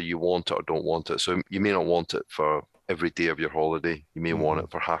whether you want it or don't want it. So you may not want it for every day of your holiday. You may want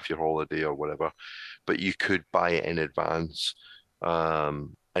it for half your holiday or whatever, but you could buy it in advance.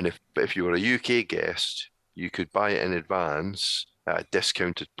 And if you were a UK guest, you could buy it in advance at a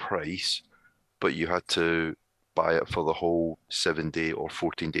discounted price, but you had to buy it for the whole 7-day or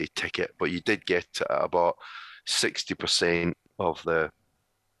 14-day ticket. But you did get it at about 60% of the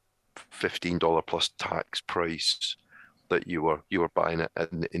 $15 plus tax price that you were buying it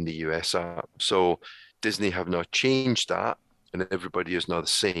in the US at. So Disney have now changed that, and everybody is now the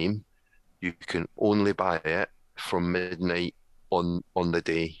same. You can only buy it from midnight on the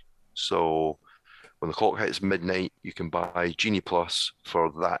day. So when the clock hits midnight, you can buy Genie Plus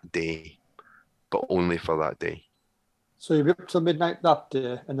for that day, but only for that day. So you'll be up till midnight that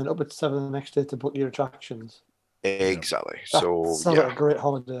day, and then up at 7 the next day to book your attractions. Exactly. That sounds like a great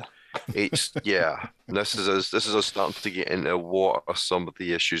holiday. It's and this is us starting to get into what are some of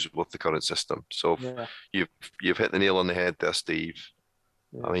the issues with the current system. So you've hit the nail on the head there, Steve.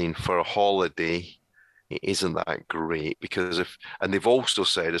 Yeah. I mean, for a holiday, it isn't that great, because and they've also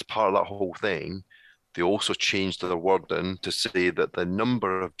said, as part of that whole thing, they also changed their wording to say that the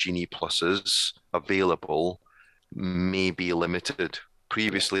number of Genie Pluses available may be limited.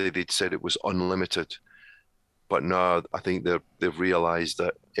 Previously, they'd said it was unlimited. But now I think they've realised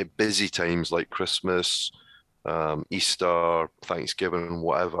that at busy times like Christmas, Easter, Thanksgiving, and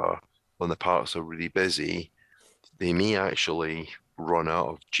whatever, when the parks are really busy, they may actually run out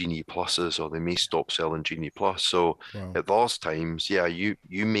of Genie Pluses, or they may stop selling Genie Plus. So at those times, you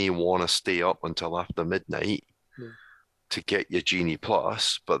may want to stay up until after midnight to get your Genie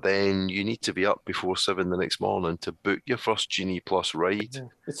Plus, but then you need to be up before 7 the next morning to book your first Genie Plus ride. Yeah.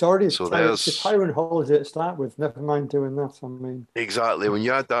 It's already it's a tiring holiday to start with, never mind doing that. I mean, exactly. When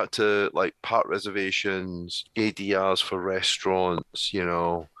you add that to like park reservations, ADRs for restaurants,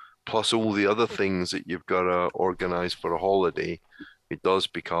 plus all the other things that you've got to organize for a holiday, it does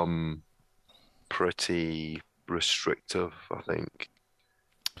become pretty restrictive, I think.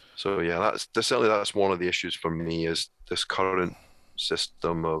 So that's one of the issues for me, is this current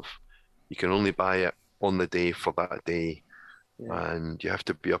system of you can only buy it on the day for that day, and you have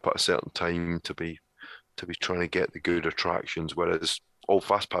to be up at a certain time to be trying to get the good attractions. Whereas old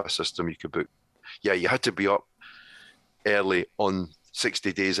FastPass system, you could book. Yeah, you had to be up early on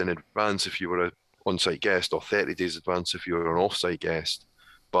 60 days in advance if you were an on-site guest, or 30 days advance if you were an off-site guest.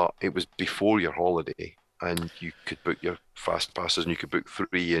 But it was before your holiday, and you could book your fast passes, and you could book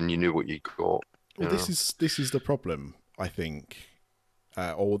 3, and you knew what you got. This is the problem, I think,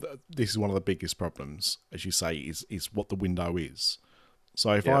 this is one of the biggest problems, as you say, is what the window is.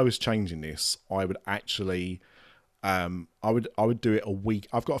 So if I was changing this, I would actually, I would do it a week.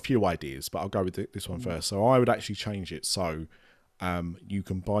 I've got a few ideas, but I'll go with this one first. So I would actually change it so you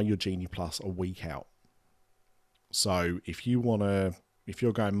can buy your Genie Plus a week out. So if you're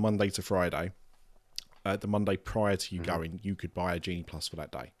going Monday to Friday, the Monday prior to you going, you could buy a Genie Plus for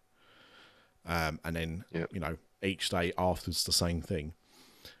that day. And then, each day afterwards the same thing.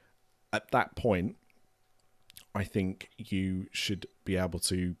 At that point, I think you should be able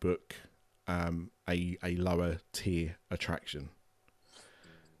to book a lower tier attraction.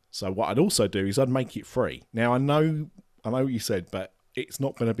 So what I'd also do is I'd make it free. Now I know what you said, but it's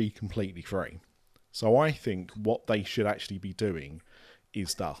not going to be completely free. So I think what they should actually be doing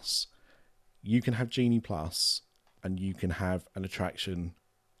is thus. You can have Genie Plus and you can have an attraction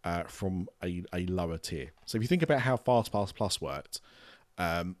from a lower tier. So if you think about how FastPass Plus worked,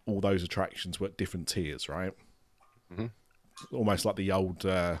 all those attractions were at different tiers, right? Mm-hmm. Almost like the old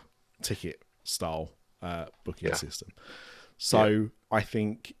ticket style booking system. So I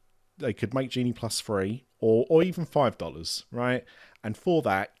think they could make Genie Plus free or even $5, right? And for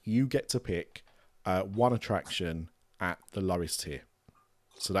that, you get to pick one attraction at the lowest tier.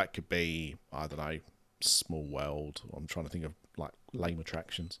 So that could be, I don't know, Small World. I'm trying to think of like lame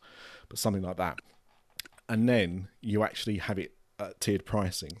attractions, but something like that. And then you actually have it at tiered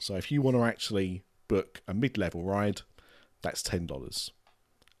pricing. So if you want to actually book a mid-level ride, that's $10.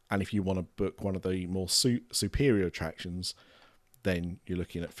 And if you want to book one of the more superior attractions, then you're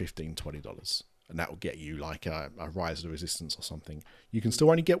looking at $15, $20. And that will get you like a Rise of the Resistance or something. You can still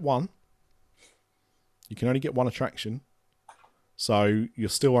only get one. You can only get one attraction. So you're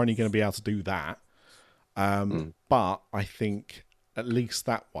still only going to be able to do that. But I think at least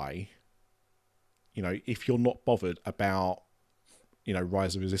that way, if you're not bothered about,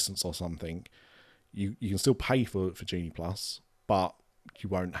 Rise of Resistance or something, you can still pay for Genie Plus, but you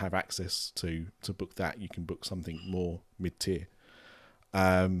won't have access to book that. You can book something more mid-tier.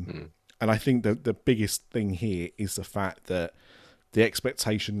 And I think the biggest thing here is the fact that the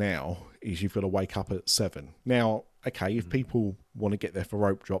expectation now is you've got to wake up at 7. Now, okay, if people want to get there for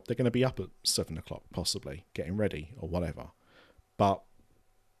rope drop, they're going to be up at 7 o'clock, possibly, getting ready or whatever. But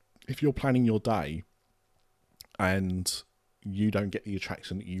if you're planning your day and you don't get the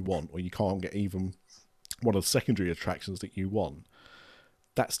attraction that you want, or you can't get even one of the secondary attractions that you want,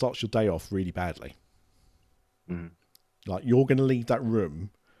 that starts your day off really badly. Like, you're going to leave that room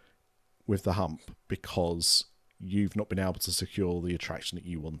with the hump because you've not been able to secure the attraction that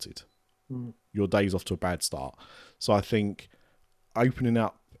you wanted. Your day's off to a bad start. So I think opening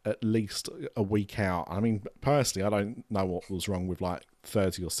up at least a week out, I mean, personally, I don't know what was wrong with like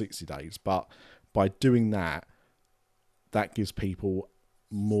 30 or 60 days, but by doing that, that gives people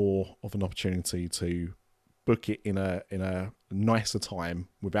more of an opportunity to book it in a nicer time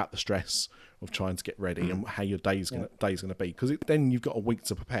without the stress of trying to get ready and how your day's gonna be, because then you've got a week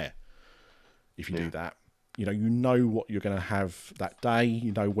to prepare. If you do that, you know what you're going to have that day,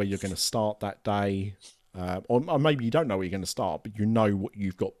 you know where you're going to start that day, or maybe you don't know where you're going to start, but you know what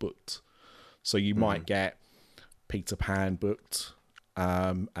you've got booked. So you might get Peter Pan booked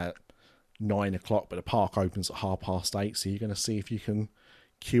at 9 o'clock, but the park opens at 8:30, so you're going to see if you can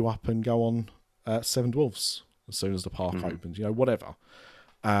queue up and go on Seven Dwarfs as soon as the park opens, whatever.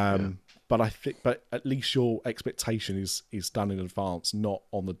 But at least your expectation is done in advance, not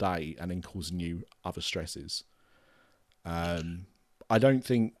on the day, and then causing you other stresses. I don't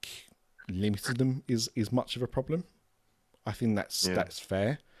think limiting them is much of a problem. I think that's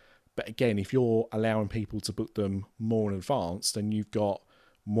fair. But again, if you're allowing people to book them more in advance, then you've got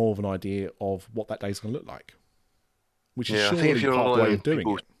more of an idea of what that day's going to look like, which is surely part of the way of doing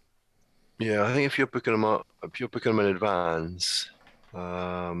it. Yeah, I think if you're booking them up, in advance,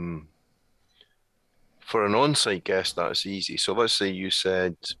 for an on-site guest, that's easy. So let's say you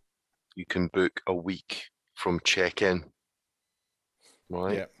said you can book a week from check-in,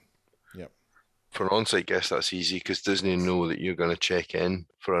 right? Yeah. For an on-site guest, that's easy because Disney know that you're going to check in.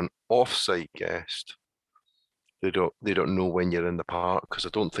 For an off-site guest, they don't know when you're in the park because I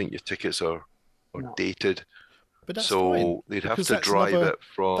don't think your tickets are dated. But that's so fine, they'd have to drive it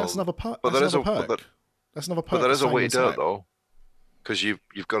from. That's another perk. But there is a perk. But there is a way to do it though, because you've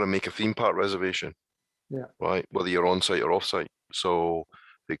got to make a theme park reservation. Yeah. Right. Whether you're on site or off site, so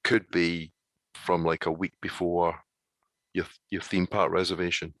it could be from like a week before your theme park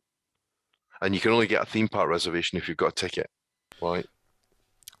reservation, and you can only get a theme park reservation if you've got a ticket, right?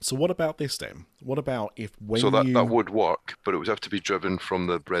 So what about this then? What about if that would work, but it would have to be driven from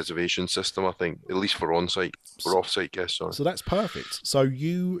the reservation system, I think, at least for on-site or off-site guests. Sorry. So that's perfect. So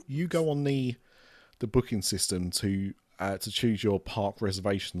you go on the booking system to choose your park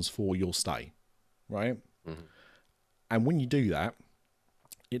reservations for your stay, right? And when you do that,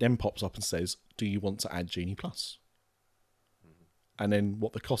 it then pops up and says, "Do you want to add Genie Plus?" and then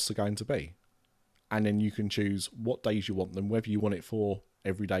what the costs are going to be. And then you can choose what days you want them, whether you want it for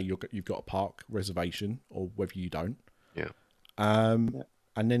every day you've got a park reservation or whether you don't. Yeah. And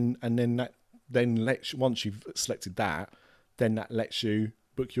then that lets you, once you've selected that, then that lets you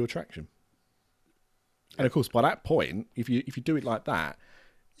book your attraction. And of course, by that point, if you do it like that,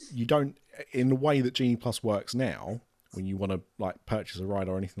 you don't, in the way that Genie Plus works now, when you want to like purchase a ride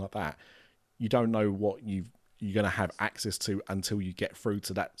or anything like that, you don't know what you're going to have access to until you get through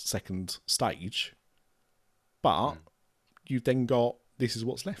to that second stage. But you've then got, this is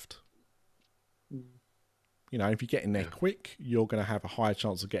what's left. You know, if you get in there quick, you're going to have a higher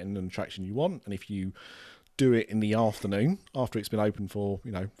chance of getting an attraction you want. And if you do it in the afternoon, after it's been open for,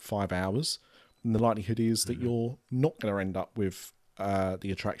 5 hours, then the likelihood is that you're not going to end up with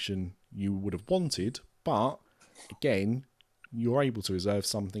the attraction you would have wanted. But again, you're able to reserve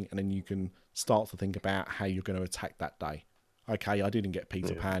something and then you can start to think about how you're going to attack that day. Okay, I didn't get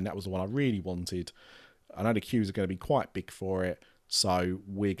Peter Pan. That was the one I really wanted. I know the queues are going to be quite big for it. So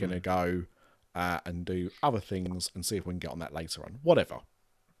we're going to go and do other things and see if we can get on that later on. Whatever.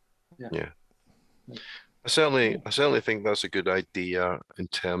 Yeah. I certainly think that's a good idea in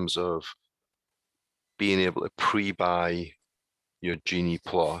terms of being able to pre-buy your Genie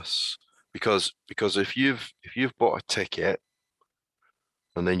Plus, because if you've bought a ticket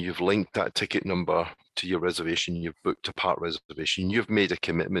and then you've linked that ticket number to your reservation, you've booked a park reservation, you've made a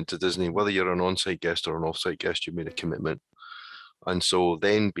commitment to Disney, whether you're an on-site guest or an off-site guest, you've made a commitment. And so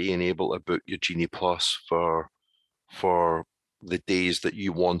then being able to book your Genie Plus for the days that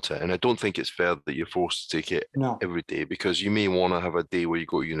you want it. And I don't think it's fair that you're forced to take it every day, because you may want to have a day where you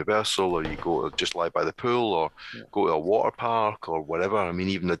go to Universal, or you go to just lie by the pool, or go to a water park or whatever. I mean,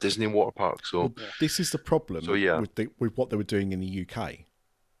 even a Disney water park. So this is the problem with what they were doing in the UK.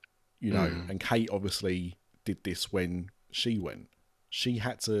 And Kate obviously did this when she went. She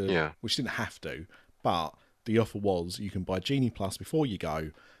had to, which didn't have to, but the offer was you can buy Genie Plus before you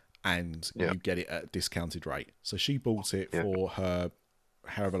go, and you get it at a discounted rate. So she bought it for her,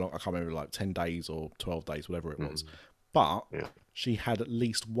 however long, I can't remember, like 10 days or 12 days, whatever it was. But she had at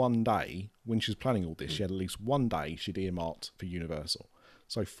least one day, when she was planning all this, she had at least one day she'd earmarked for Universal.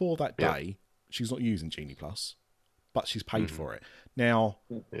 So for that day, she's not using Genie Plus, but she's paid for it. Now,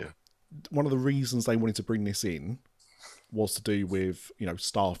 one of the reasons they wanted to bring this in was to do with,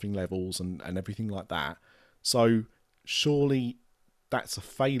 staffing levels and everything like that. So surely that's a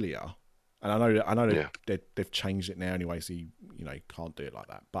failure. And I know they've changed it now anyway, so you can't do it like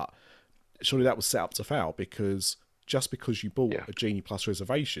that. But surely that was set up to fail, because just because you bought a Genie Plus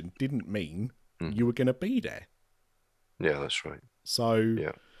reservation didn't mean you were going to be there. Yeah, that's right. So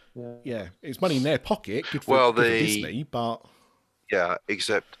it's money in their pocket. Good for Disney, but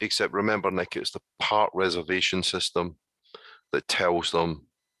except remember, Nick, it's the park reservation system that tells them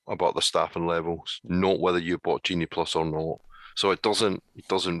about the staffing levels, not whether you bought Genie Plus or not. So it doesn't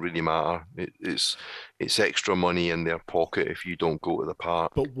really matter. It's extra money in their pocket if you don't go to the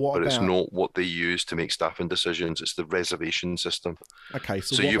park. But it's not what they use to make staffing decisions. It's the reservation system. Okay,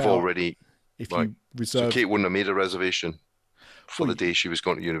 so you've already, if you reserve, so Kate wouldn't have made a reservation for the day she was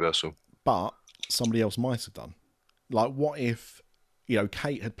going to Universal. But somebody else might have done. Like, what if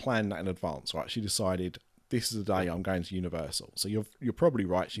Kate had planned that in advance, right? She decided, this is the day I'm going to Universal. So you're probably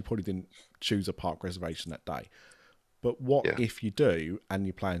right. She probably didn't choose a park reservation that day. But what if you do and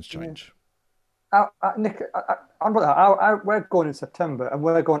your plans change? Nick, we're going in September and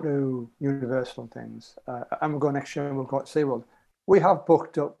we're going to Universal and things. And we're going next year and we'll go to SeaWorld. We have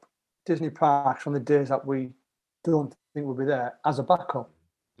booked up Disney parks on the days that we don't think we'll be there as a backup.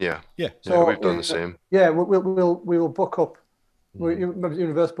 Yeah. So we've done the same. Yeah, we'll book up.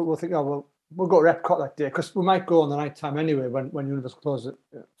 Universal, but we'll think, we'll go to Epcot that day, because we might go on the night time anyway when Universal closes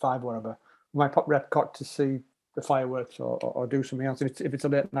at 5 or whatever. We might pop Epcot to see the fireworks or do something else if it's a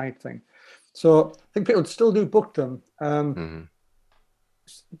late night thing. So I think people still do book them,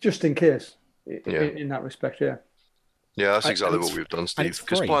 just in case. In that respect, yeah. Yeah, that's exactly what we've done, Steve.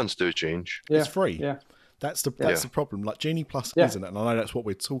 Because plans do change. It's free. Yeah, that's the problem. Like, Genie Plus isn't, and I know that's what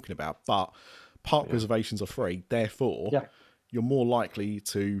we're talking about. But park reservations are free, therefore you're more likely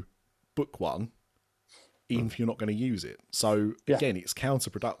to book one, even if you're not going to use it. So again, it's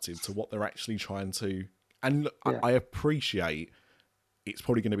counterproductive to what they're actually trying to. And look, I appreciate it's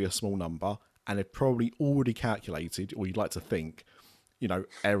probably going to be a small number, and they've probably already calculated, or you'd like to think,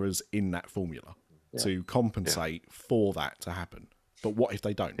 errors in that formula to compensate for that to happen. But what if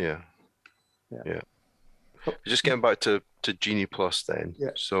they don't? Yeah. Just getting back to Genie Plus then. Yeah.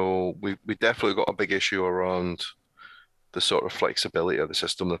 So we definitely got a big issue around the sort of flexibility of the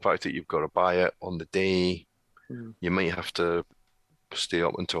system, the fact that you've got to buy it on the day. You might have to stay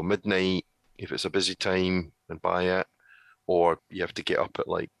up until midnight if it's a busy time and buy it, or you have to get up at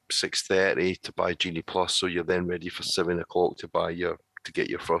like 6:30 to buy Genie Plus, so you're then ready for 7 o'clock to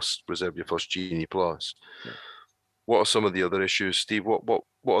reserve your first Genie Plus. Yeah. What are some of the other issues, Steve? What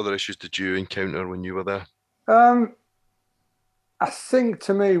other issues did you encounter when you were there? I think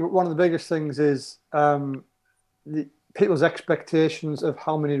to me one of the biggest things is people's expectations of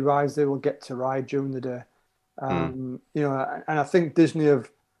how many rides they will get to ride during the day. You know, and I think Disney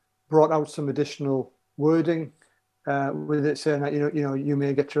have brought out some additional wording with it saying that you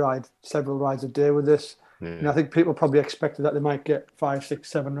may get to ride several rides a day with this. Yeah. And I think people probably expected that they might get 5, 6,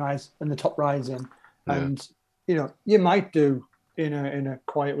 7 rides and the top rides in, and you might do in a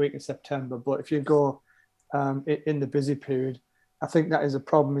quiet week in September, but if you go in the busy period, I think that is a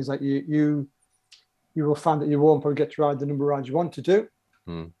problem. Is that you will find that you won't probably get to ride the number of rides you want to do.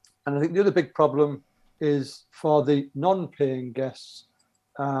 And I think the other big problem is for the non-paying guests.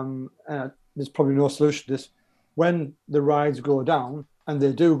 There's probably no solution to this. When the rides go down, and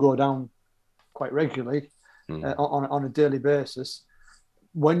they do go down quite regularly on a daily basis,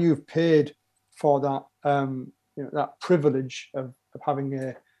 when you've paid for that that privilege of having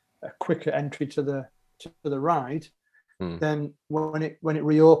a quicker entry to the ride, then when it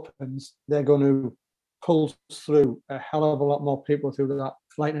reopens, they're going to pull through a hell of a lot more people through that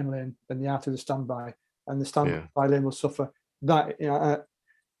lightning lane than they are to the standby, and the standby lane will suffer. That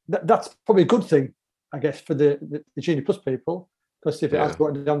that's probably a good thing, I guess, for the Genie Plus people, because if it has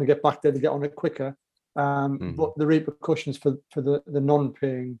gone down, they get back there, they get on it quicker. But the repercussions for the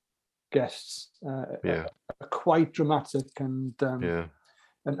non-paying guests are quite dramatic, and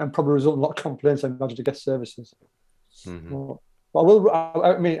probably result in a lot of complaints, I imagine, to guest services. But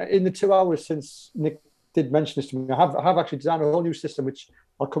I mean, in the 2 hours since Nick did mention this to me, I have actually designed a whole new system, which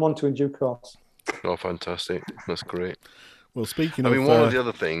I'll come on to in due course. Oh, fantastic. That's great. Well, speaking of... I mean, one of the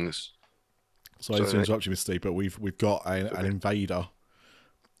other things... Sorry to interrupt you, Mr. Steve, but we've got an invader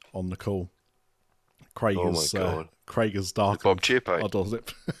on the call. Craig has darkened. Bob Chapek. Oh, does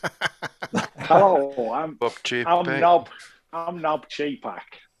it? Hello, I'm Bob Chapek. I'm Nob Cheapak.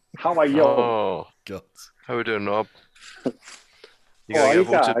 How are you? Oh, God. How are we doing, Nob? You gonna get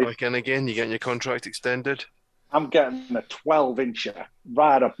voted back in again? You getting your contract extended? I'm getting a 12-incher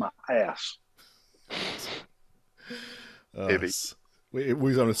right up my ass. We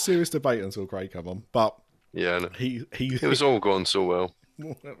was on a serious debate until Craig came on, but it was all going so well.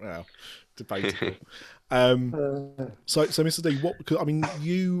 Well, debatable. So Mr. D, because I mean,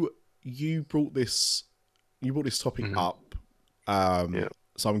 you brought this topic up.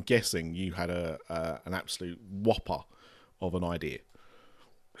 So I'm guessing you had an absolute whopper of an idea.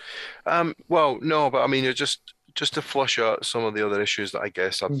 Well, no, but I mean, just to flush out some of the other issues that I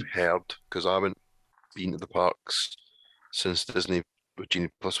guess I've heard, because I haven't been to the parks since Disney Genie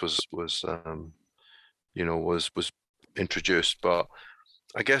Plus was introduced. But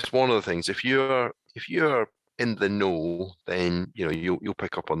I guess one of the things, if you're in the know, then you'll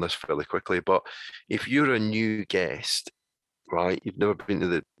pick up on this fairly quickly. But if you're a new guest, right, you've never been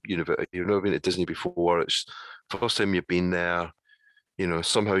to you've never been to Disney before, it's the first time you've been there,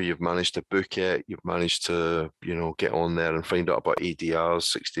 somehow you've managed to book it, you've managed to, get on there and find out about ADRs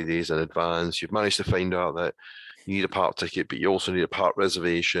 60 days in advance, you've managed to find out that you need a park ticket, but you also need a park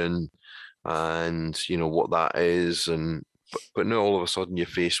reservation, and what that is, but now all of a sudden you're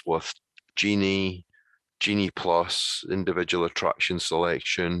faced with Genie Plus, individual attraction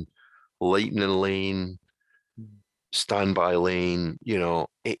selection, lightning lane, standby lane.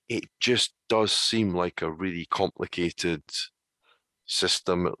 It just does seem like a really complicated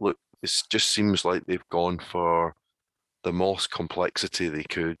system. It just seems like they've gone for the most complexity they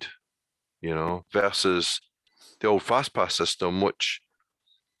could, versus the old FastPass system, which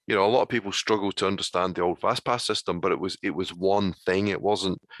a lot of people struggle to understand the old FastPass system, but it was one thing. It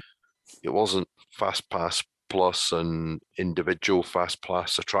wasn't FastPass Plus and individual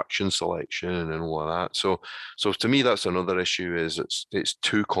FastPass attraction selection and all of that. So to me, that's another issue. Is it's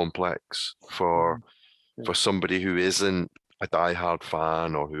too complex for somebody who isn't a diehard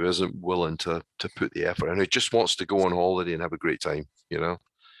fan or who isn't willing to put the effort in, who just wants to go on holiday and have a great time.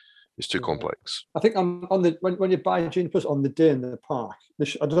 It's too complex. I think when you buy Genie Plus on the day in the park,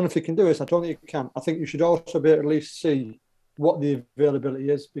 I don't know if you can do this. I don't think you can. I think you should also be able to at least see what the availability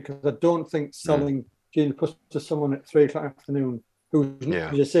is, because I don't think selling Genie Plus to someone at 3 o'clock in the afternoon who,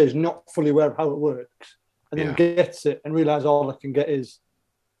 as you say, is not fully aware of how it works, and then gets it and realise all I can get is,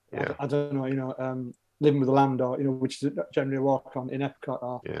 I don't know, Living with the Land, or which is generally a walk on in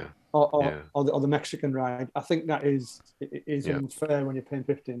Epcot, or the Mexican ride. I think that is unfair when you're paying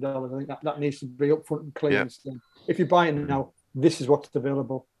 $15. I think that needs to be upfront and clear. If you buy it now, this is what's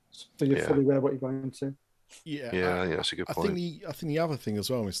available, so you're Yeah. fully aware what you're going to. Yeah, Yeah, that's a good I point. think the other thing as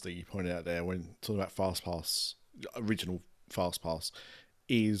well, Mister, you pointed out there when talking about FastPass, original FastPass,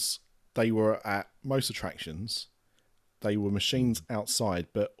 is they were at most attractions. They were machines outside,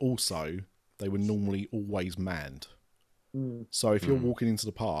 but also they were normally always manned. So if you're walking into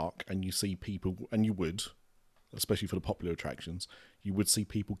the park and you see people, and you would, especially for the popular attractions, you would see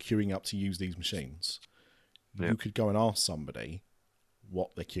people queuing up to use these machines. Yeah. You could go and ask somebody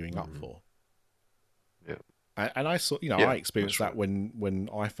what they're queuing up for. Yeah. And I saw, Yeah, I experienced that right. when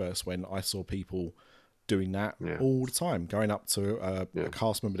I first went. I saw people doing that Yeah. all the time, going up to a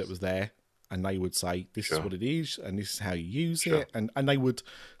cast member that was there, and they would say, "This is Sure. what it is, and this is how you use Sure. it," and they would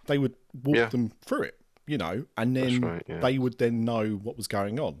walk Yeah. them through it, and That's then right, yeah. they would then know what was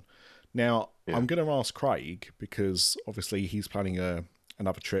going on. Now, Yeah. I'm going to ask Craig, because obviously he's planning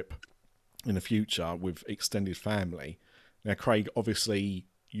another trip in the future with extended family. Now, Craig, obviously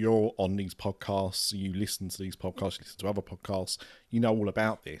you're on these podcasts, you listen to these podcasts, you listen to other podcasts, you know all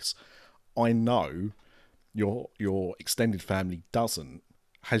about this. I know your extended family doesn't.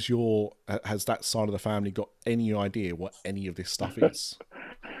 Has that side of the family got any idea what any of this stuff is?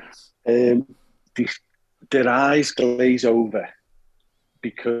 Their eyes glaze over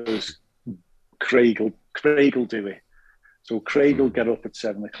because Craig will do it. So Craig will get up at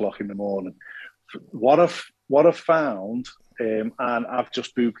 7 o'clock in the morning. What I've found, and I've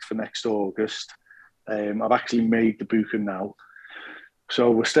just booked for next August. I've actually made the booking now. So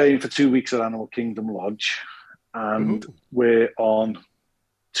we're staying for 2 weeks at Animal Kingdom Lodge, and we're on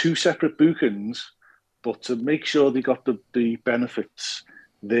 2 separate bookings. But to make sure they got the benefits,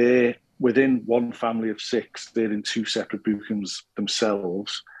 they're within one family of 6. They're in 2 separate bookings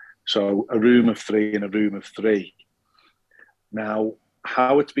themselves. So a room of 3 and a room of 3. Now,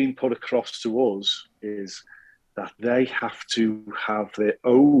 how it's been put across to us is that they have to have their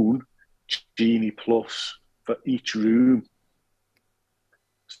own Genie Plus for each room.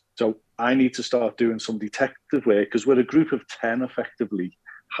 So I need to start doing some detective work, because we're a group of 10 effectively.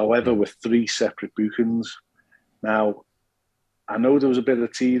 However, with 3 separate bookings. Now, I know there was a bit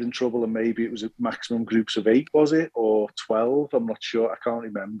of teething trouble, and maybe it was a maximum groups of 8, was it? Or 12? I'm not sure. I can't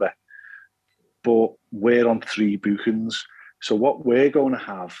remember. But we're on 3 bookings. So what we're going to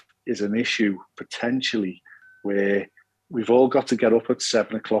have is an issue potentially where we've all got to get up at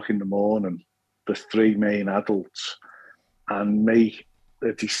 7 o'clock in the morning, the 3 main adults, and make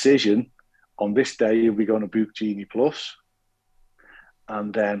a decision on this day, are we going to book Genie Plus?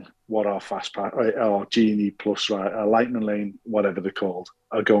 And then what our our Genie Plus, our Lightning Lane, whatever they're called,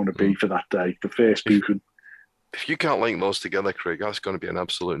 are going to be for that day, the first booking. If you can't link those together, Craig, that's going to be an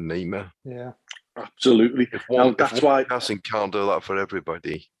absolute nightmare. Yeah. Absolutely. If one why person can't do that for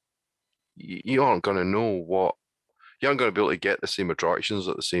everybody, you aren't going to know you aren't going to be able to get the same attractions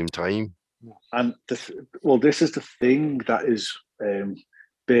at the same time. And this is the thing that is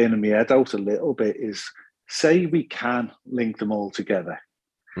burning my head out a little bit, is say we can link them all together.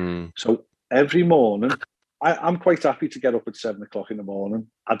 So every morning, I'm quite happy to get up at 7 o'clock in the morning.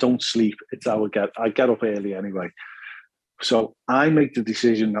 I don't sleep. It's how I get up early anyway. So I make the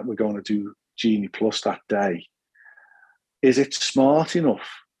decision that we're going to do Genie Plus that day. Is it smart enough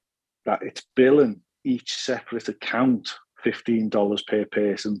that it's billing each separate account $15 per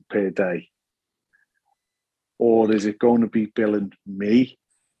person per day? Or is it going to be billing me?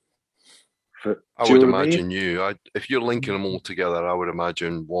 I would imagine if you're linking them all together, I would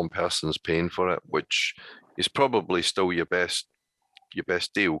imagine one person's paying for it, which is probably still your best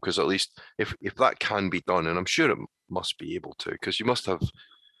deal, because at least if that can be done, and I'm sure it must be able to, because you must have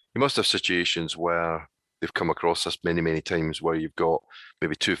situations where they've come across this many times where you've got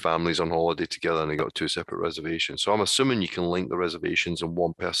maybe 2 families on holiday together and they got 2 separate reservations. So I'm assuming you can link the reservations and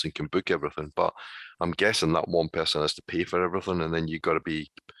one person can book everything, but I'm guessing that one person has to pay for everything, and then you got to be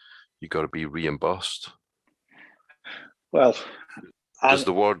reimbursed. Well, does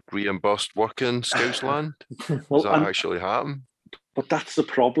the word reimbursed work in Scousland? Does that actually happen? But that's the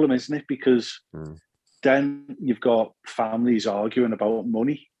problem, isn't it? Because then you've got families arguing about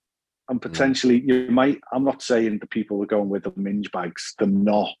money. And potentially I'm not saying the people are going with the minge bags, they're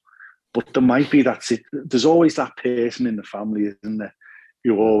not. But there might be there's always that person in the family, isn't there,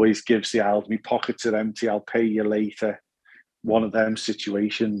 who always gives the my pockets are empty, I'll pay you later. One of them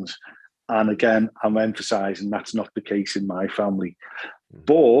situations. And again, I'm emphasising that's not the case in my family.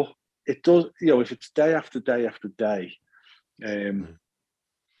 But it does, if it's day after day after day, then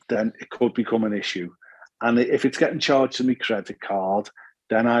it could become an issue. And if it's getting charged to my credit card,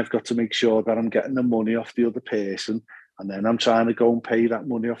 then I've got to make sure that I'm getting the money off the other person, and then I'm trying to go and pay that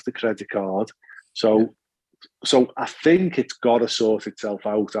money off the credit card. So So I think it's got to sort itself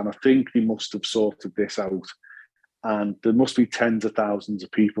out, and I think they must have sorted this out. And there must be tens of thousands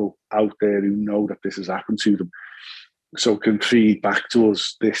of people out there who know that this has happened to them, so can feed back to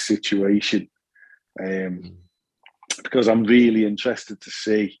us this situation. Because I'm really interested to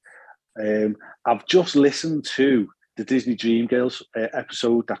see. I've just listened to the Disney Dreamgirls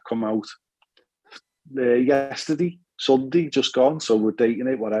episode that come out yesterday, Sunday, just gone. So we're dating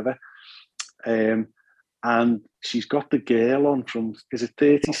it, whatever. And she's got the girl on from, is it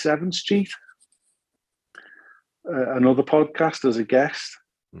 37th Street? Another podcast as a guest.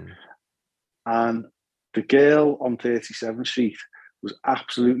 And the girl on 37th Street was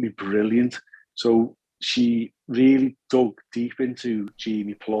absolutely brilliant. So she really dug deep into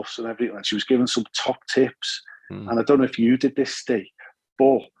Genie Plus and everything. And she was giving some top tips. And I don't know if you did this, Steve,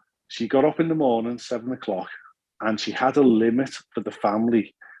 but she got up in the morning, 7 o'clock, and she had a limit for the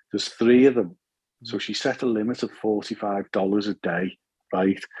family. There's 3 of them. So she set a limit of $45 a day,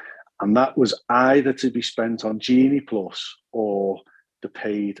 right? And that was either to be spent on Genie Plus or the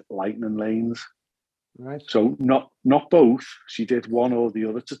paid Lightning lanes. Right. So not both. She did one or the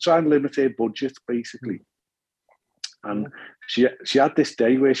other to try and limit her budget, basically. And she had this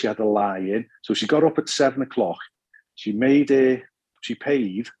day where she had to lie in. So she got up at 7 o'clock. She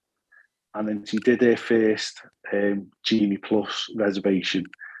paid, and then she did her first Genie Plus reservation.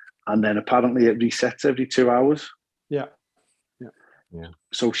 And then apparently it resets every 2 hours. Yeah.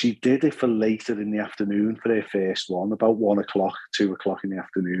 So she did it for later in the afternoon for her first one, about 1 o'clock, 2 o'clock in the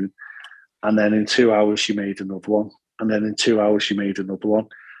afternoon. And then in 2 hours, she made another one. And then in 2 hours, she made another one.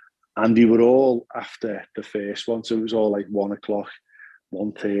 And they were all after the first one. So it was all like 1 o'clock,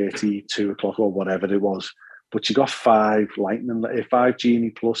 1:30, 2 o'clock, or whatever it was. But she got 5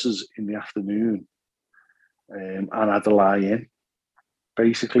 Genie Pluses in the afternoon and had to lie in,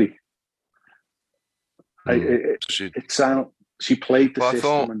 basically. She played the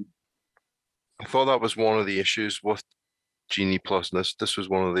system. I thought that was one of the issues with Genie Plus. This was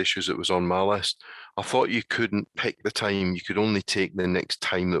one of the issues that was on my list. I thought you couldn't pick the time. You could only take the next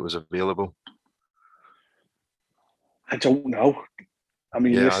time that was available. I don't know. I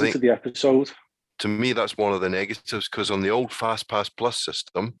mean, listen to the episode. To me, that's one of the negatives, because on the old FastPass Plus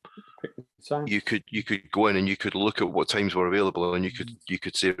system, you could go in and you could look at what times were available, and you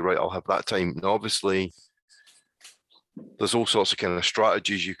could say, right, I'll have that time. Now, obviously, there's all sorts of kind of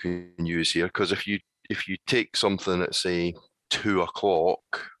strategies you can use here, because if you take something at, say, 2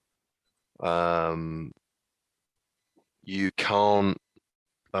 o'clock, you can't,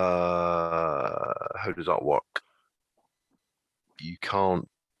 how does that work? You can't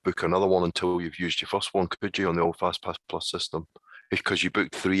book another one until you've used your first one, could you, on the old FastPass Plus system? Because you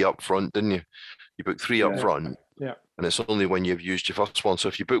booked 3 up front, didn't you? You booked 3 up front, and it's only when you've used your first one. So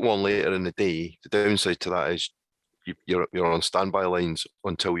if you book one later in the day, the downside to that is you're on standby lines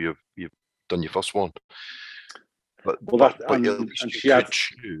until you've done your first one. But you could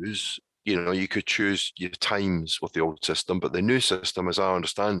choose, you could choose your times with the old system. But the new system, as I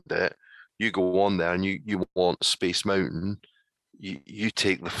understand it, you go on there and you want Space Mountain, you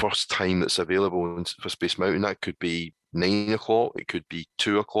take the first time that's available for Space Mountain. That could be 9 o'clock, it could be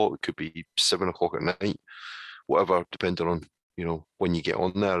 2 o'clock, it could be 7 o'clock at night, whatever, depending on when you get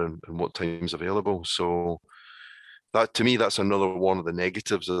on there and what time's available. So that, to me, that's another one of the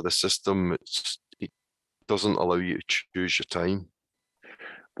negatives of the system. It doesn't allow you to choose your time.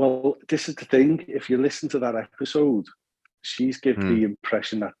 Well, this is the thing. If you listen to that episode, she's given the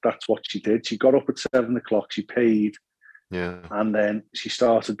impression that that's what she did. She got up at 7 o'clock, she paid, and then she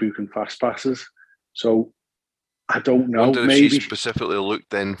started booking fast passes. So I don't know. I wonder maybe if she specifically looked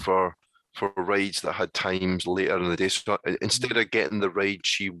then for rides that had times later in the day. So instead of getting the ride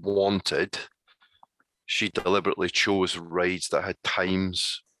she wanted, she deliberately chose rides that had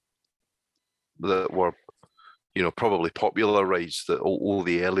times that were, probably popular rides that all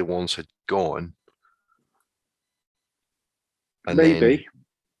the early ones had gone. And maybe.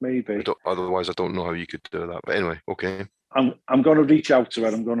 Otherwise, I don't know how you could do that. But anyway, okay. I'm going to reach out to her.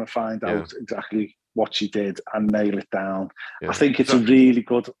 I'm going to find out exactly what she did and nail it down. I think it's a really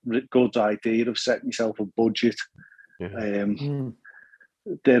good idea of setting yourself a budget. They're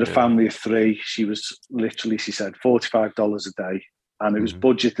a family of 3. She was literally, she said, $45 a day, and it was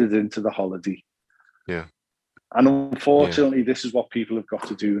budgeted into the holiday. Yeah. And unfortunately, this is what people have got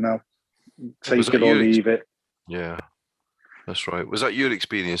to do now. Take it or leave it. Yeah, that's right. Was that your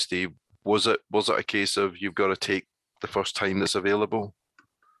experience, Steve? Was it a case of you've got to take the first time that's available?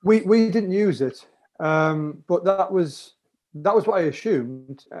 We didn't use it, but that was what I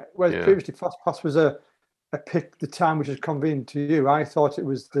assumed. Whereas previously, FastPass was a pick the time which is convenient to you. I thought it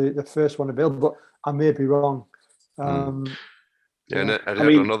was the first one available. But I may be wrong. And I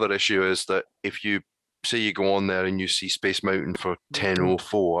heard another issue is that if you say you go on there and you see Space Mountain for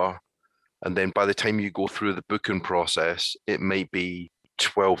 10:04, and then by the time you go through the booking process, it might be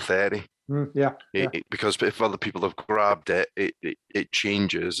 12:30. Because if other people have grabbed it, it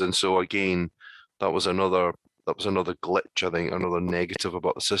changes. And so again, that was another glitch. I think another negative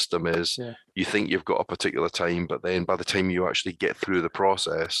about the system is you think you've got a particular time, but then by the time you actually get through the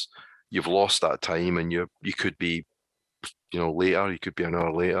process, you've lost that time, and you could be, later. You could be an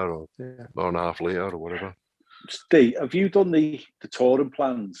hour later, or an hour and a half later, or whatever. Steve, have you done the touring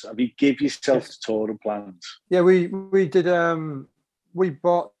plans? Have you give yourself the touring plans? Yeah, we did. We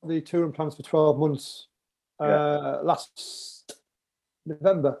bought the touring plans for 12 months last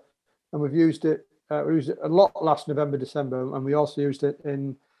November, and we've used it. We used it a lot last November, December, and we also used it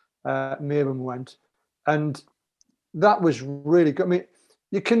in May when we went, and that was really good. I mean,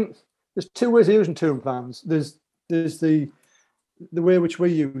 there's two ways of using touring plans. There's the way which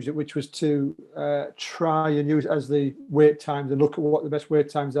we use it, which was to try and use it as the wait times and look at what the best wait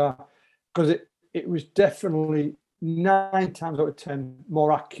times are, because it was definitely 9 times out of 10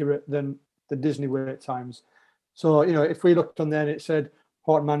 more accurate than the Disney wait times. So, if we looked on there and it said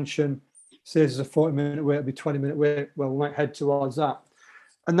Haunted Mansion says it's a 40-minute wait, it'll be 20-minute wait, well, we might head towards that.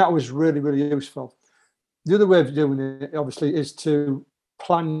 And that was really, really useful. The other way of doing it, obviously, is to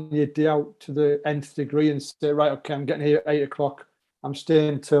plan your day out to the nth degree and say, right, okay, I'm getting here at 8 o'clock. I'm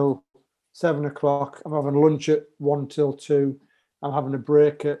staying till 7 o'clock. I'm having lunch at 1 till 2. I'm having a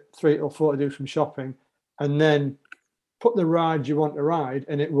break at 3 till 4 to do some shopping. And then put the ride you want to ride,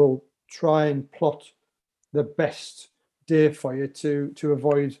 and it will try and plot the best day for you to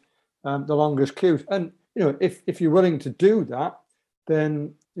avoid the longest queues. And, if you're willing to do that,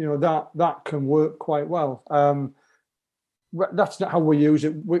 then, that can work quite well. That's not how we use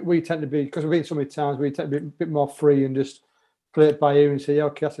it. We tend to be, because we've been so many times, we tend to be a bit more free and just play it by ear and say,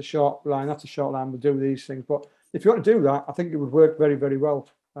 okay, that's a short line, we'll do these things. But if you want to do that, I think it would work very, very well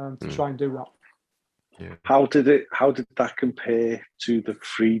to try and do that. Yeah. How did that compare to the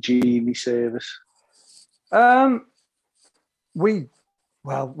free Genie service? We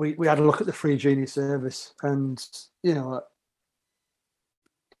had a look at the free Genie service, and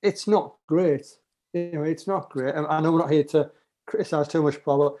it's not great. It's not great. I know we're not here to criticize too much,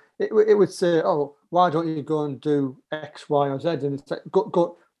 but it would say, oh, why don't you go and do X, Y, or Z? And it's like,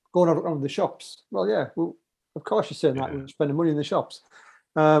 go and have a look around the shops. Well, yeah, of course you're saying that. We're spending money in the shops.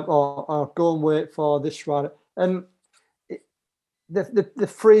 Or go and wait for this ride. And the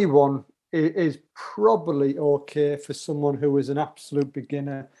free one is probably okay for someone who is an absolute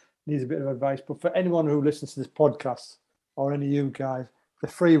beginner, needs a bit of advice. But for anyone who listens to this podcast, or any of you guys, the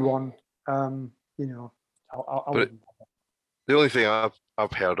free one, the only thing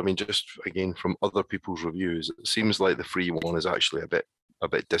I've heard, I mean, just again from other people's reviews, it seems like the free one is actually a bit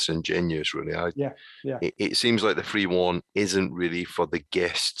disingenuous, really. It seems like the free one isn't really for the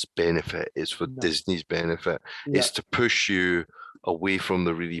guests' benefit; it's for Disney's benefit. Yeah. It's to push you away from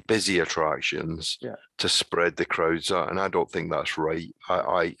the really busy attractions to spread the crowds out, and I don't think that's right.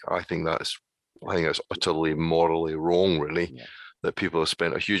 I think that's utterly morally wrong, really. Yeah. That people have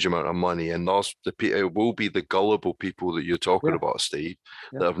spent a huge amount of money, and it will be the gullible people that you're talking about, Steve,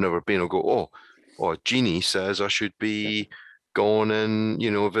 that have never been, will go, oh, Genie says I should be going and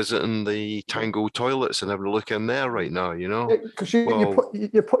visiting the Tango toilets and having a look in there right now, because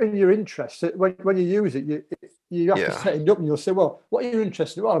you're putting your interest when you use it. You have to set it up, and you'll say, well, what are you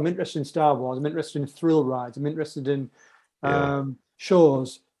interested in? Well, I'm interested in Star Wars. I'm interested in thrill rides. I'm interested in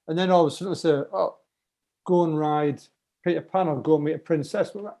shows. And then all of a sudden, I say, oh, go and ride Peter Pan or go and meet a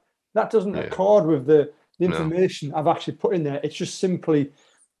princess. Well, that doesn't accord with the information I've actually put in there. It's just simply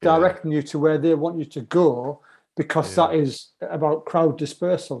directing you to where they want you to go, because that is about crowd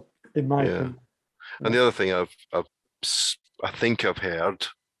dispersal, in my opinion. And the other thing I think I've heard,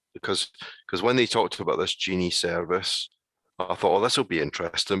 because when they talked about this Genie service, I thought, oh, this will be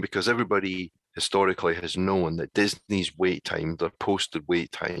interesting, because everybody historically has known that Disney's wait time, their posted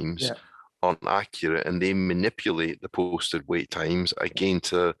wait times, aren't accurate, and they manipulate the posted wait times again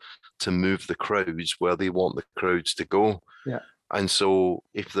to move the crowds where they want the crowds to go. Yeah. And so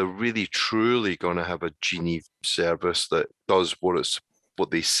if they're really truly going to have a Genie service that does what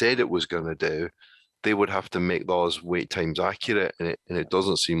they said it was going to do, they would have to make those wait times accurate, and it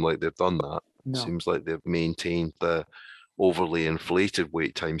doesn't seem like they've done that. No. It seems like they've maintained the overly inflated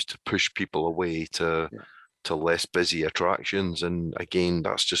wait times to push people away to less busy attractions, and again,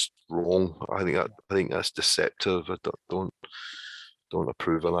 that's just wrong. I think that's deceptive. I don't don't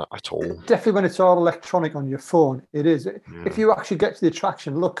approve of that at all. Definitely when it's all electronic on your phone, it is. If you actually get to the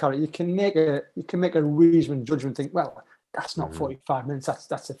attraction, look at it, you can make a reasonable judgment. Think, well, that's not 45 minutes.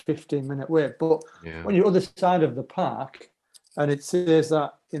 That's a 15-minute wait. But when you're other side of the park, and it says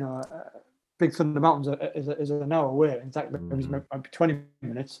that Big Thunder Mountains is an hour away, in fact, maybe 20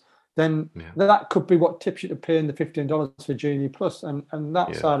 minutes. Then that could be what tips you to paying the $15 for Genie Plus, and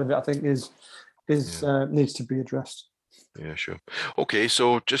that side of it, I think, is needs to be addressed. Yeah, sure. Okay,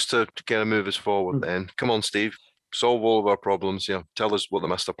 so just to kind of move us forward then, come on, Steve, solve all of our problems here. Tell us what the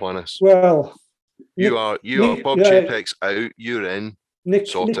master plan is. Well, you are Bob Chapek's out, you're in. Nick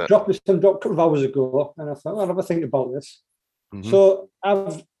dropped this some a couple of hours ago, and I thought, I'll have a think about this. So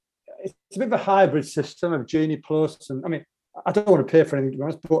it's a bit of a hybrid system of Genie Plus, and I mean, I don't want to pay for anything, to be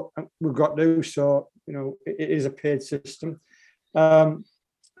honest, but we've got to, so it is a paid system.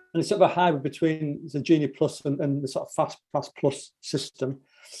 And it's sort of a hybrid between the Genie Plus and the sort of Fast Pass Plus system.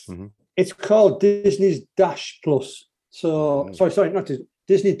 It's called Disney's Dash Plus. So sorry, not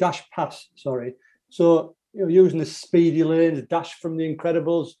Disney Dash Pass. Sorry. So using the speedy lane, the Dash from The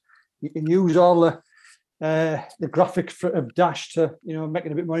Incredibles, you can use all the graphic of Dash to make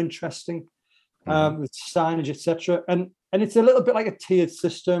it a bit more interesting with signage, etc. And it's a little bit like a tiered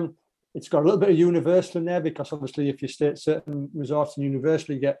system. It's got a little bit of Universal in there because obviously if you stay at certain resorts in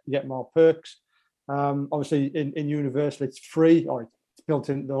Universal, you get more perks. Obviously in Universal, it's free, or it's built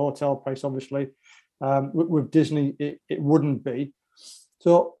into the hotel price, obviously. With Disney, it wouldn't be.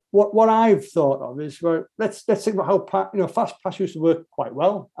 So what I've thought of is, well, let's think about how Fast Pass used to work quite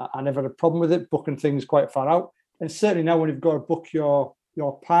well. I never had a problem with it, booking things quite far out. And certainly now when you've got to book your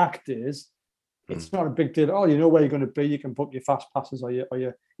park days, it's not a big deal. Oh, you know where you're going to be. You can book your Fast Passes or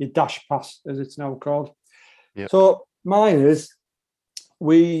your Dash Pass, as it's now called. Yep. So mine is,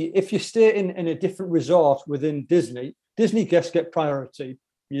 if you stay in a different resort within Disney guests get priority.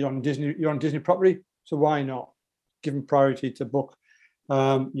 You're on Disney property, so why not give them priority to book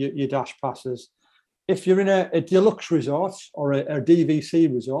your Dash Passes? If you're in a deluxe resort or a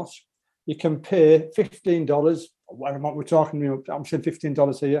DVC resort, you can pay $15, or whatever we're talking. I'm saying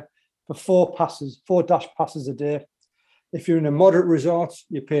 $15 here. For 4 Dash Passes a day. If you're in a moderate resort,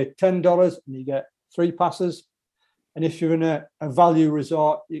 you pay $10 and you get 3 passes. And if you're in a value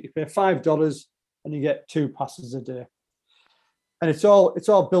resort, you pay $5 and you get 2 passes a day. And it's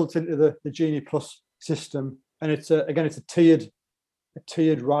all built into the Genie Plus system. And it's a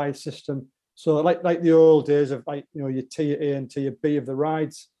tiered ride system. So like the old days of your tier A and tier B of the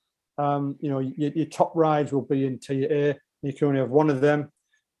rides. Your top rides will be in tier A. You can only have one of them.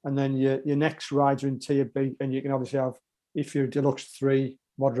 And then your next rides are in tier B, and you can obviously have, if you're deluxe 3,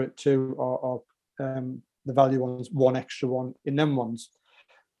 moderate 2, or the value ones, 1 extra one in them ones.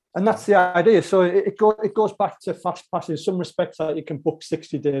 And that's the idea. So it goes back to Fast Pass in some respects that you can book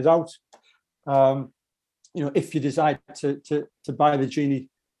 60 days out. If you decide to buy the Genie,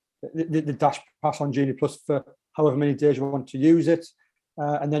 the Dash Pass on Genie Plus for however many days you want to use it,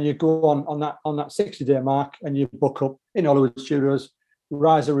 and then you go on that 60-day mark and you book up in Hollywood Studios,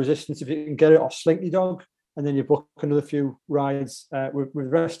 Rise of Resistance if you can get it, or Slinky Dog, and then you book another few rides with the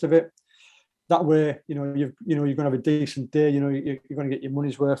rest of it. That way, you're going to have a decent day. You're going to get your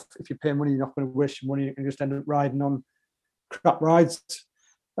money's worth. If you pay money, you're not going to waste your money. You can just end up riding on crap rides.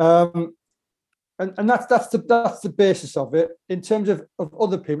 And that's the basis of it. In terms of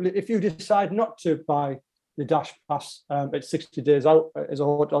other people, if you decide not to buy the Dash Pass at 60 days out as a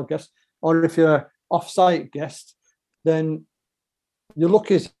hotel guest, or if you're an off-site guest, then your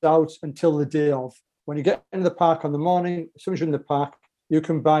luck is out until the day of. When you get into the park on the morning, as soon as you're in the park, you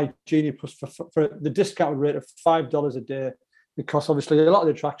can buy Genie Plus for the discounted rate of $5 a day, because obviously a lot of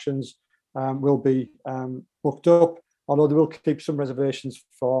the attractions will be booked up, although they will keep some reservations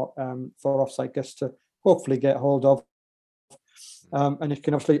for off-site guests to hopefully get hold of. And you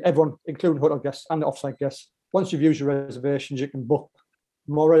can obviously, everyone, including hotel guests and the off-site guests, once you've used your reservations, you can book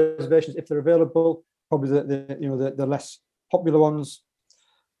more reservations if they're available, probably the less popular ones.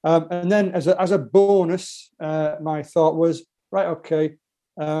 And then as a bonus, my thought was, right, okay,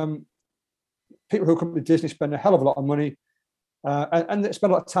 people who come to Disney spend a hell of a lot of money and they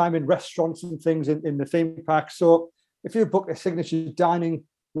spend a lot of time in restaurants and things in the theme park. So if you book a signature dining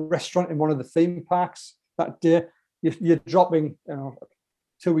restaurant in one of the theme parks that day, you're dropping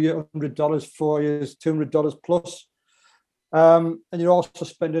 $200, 4 years, $200 plus. And you're also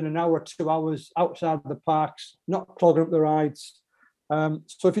spending an hour, 2 hours outside the parks, not clogging up the rides.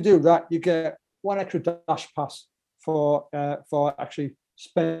 So if you do that, you get 1 extra Dash Pass for actually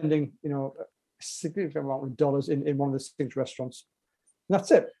spending, a significant amount of dollars in one of the signature restaurants. And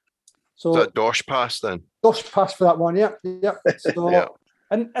that's it. So Is that Dosh Pass then? Dosh Pass for that one, yeah. So, Yeah.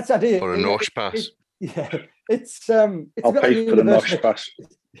 and that's the idea. Or a Nosh Pass? It's I'll pay for the Nosh Pass.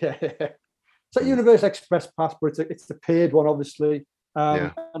 Yeah, it's like Universal Express Pass, but it's the paid one, obviously.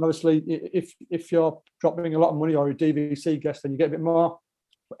 And obviously, if you're dropping a lot of money or a DVC guest, then you get a bit more.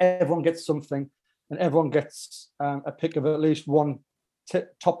 Everyone gets something, and everyone gets a pick of at least one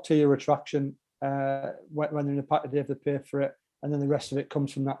top tier attraction when they're in the party. They have to pay for it, and then the rest of it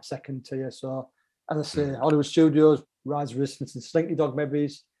comes from that second tier. So, as I say, Hollywood Studios, Rise of Resistance, and Slinky Dog maybe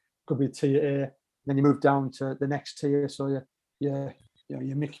could be tier A. Then you move down to the next tier. So your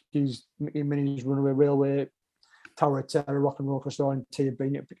Mickey's, Mickey Minnie's Runaway Railway, Tower of Terror, Rock and Roll Coaster, and tier B.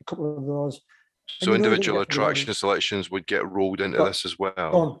 You pick a couple of those. So individual attraction selections would get rolled into this as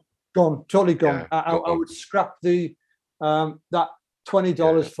well. Gone, totally gone. Yeah, I would scrap the that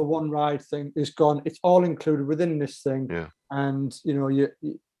 $20 for one ride thing is gone. It's all included within this thing. Yeah. And you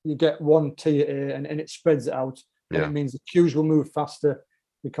get one tier A and it spreads it out. And it means the queues will move faster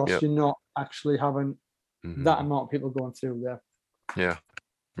because you're not actually having that amount of people going through there. Yeah.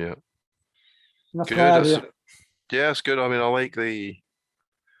 And that's Good. my idea. Yeah, it's good. I mean, I like the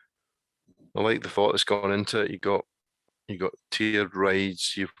thought that's gone into it. You got tiered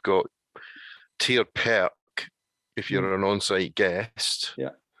rides. You've got tiered perk if you're an on-site guest. Yeah.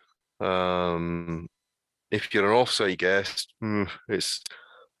 If you're an off-site guest, it's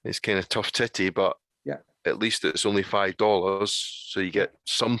kind of tough titty, but at least it's only $5, so you get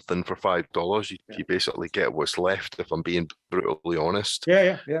something for $5. You basically get what's left, if I'm being brutally honest.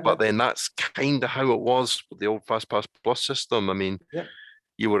 Yeah. But then that's kind of how it was with the old FastPass Plus system. I mean,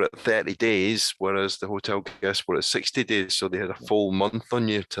 you were at 30 days, whereas the hotel guests were at 60 days, so they had a full month on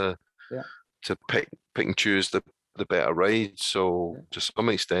you to pick and choose the better ride. So to some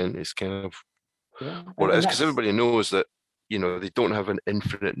extent, it's kind of what it is, because everybody knows that they don't have an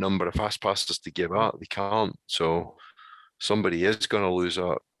infinite number of fast passes to give out. They can't. So somebody is going to lose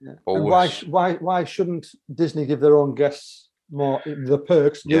out. Yeah. And why shouldn't Disney give their own guests more the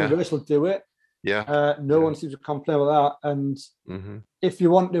perks? Universal do it. Yeah. No one seems to complain about that. And if you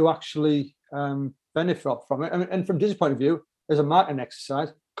want to actually benefit from it, and from Disney's point of view, there's a marketing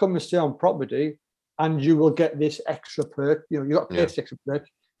exercise. Come and stay on property, and you will get this extra perk. You've got to pay this extra perk,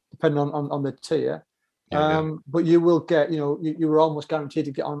 depending on the tier. But you will get, you were almost guaranteed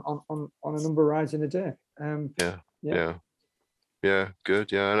to get on a number of rides in a day. Good.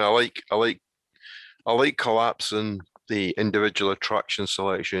 Yeah, and I like collapsing the individual attraction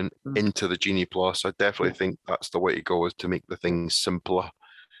selection into the Genie Plus. I definitely think that's the way to go, is to make the things simpler,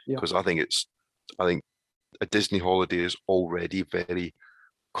 because I think a Disney holiday is already very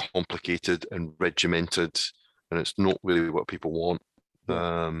complicated and regimented, and it's not really what people want.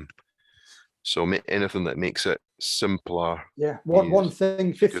 So anything that makes it simpler. Yeah, one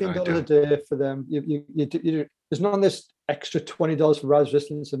thing, $15 a day for them. You there's none of this extra $20 for Rise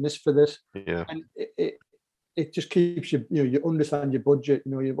Resistance and this for this. Yeah, and it just keeps you. You understand your budget.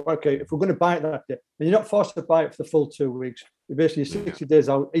 Okay, if we're going to buy it that day, and you're not forced to buy it for the full 2 weeks. You're basically 60 days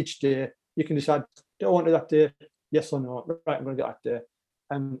out each day. You can decide, do I want it that day? Yes or no? Right, I'm going to get that day,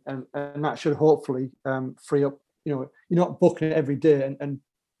 and that should hopefully free up. You're not booking it every day and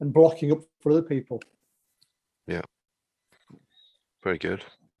blocking up for other people. Yeah. Very good.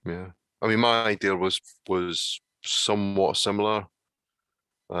 Yeah. I mean, my idea was somewhat similar.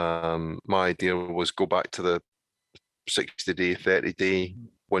 My idea was go back to the 60-day, 30-day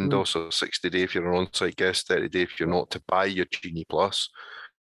window. So 60-day if you're an on-site guest, 30-day if you're not, to buy your Genie Plus.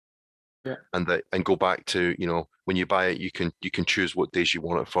 Yeah. And go back to, when you buy it, you can choose what days you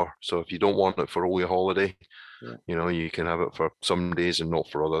want it for. So if you don't want it for all your holiday, you can have it for some days and not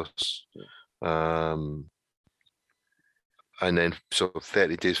for others. And then so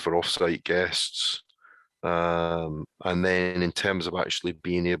 30 days for off-site guests. And then in terms of actually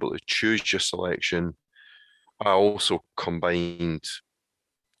being able to choose your selection, I also combined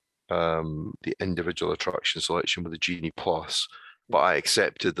the individual attraction selection with the Genie Plus, but I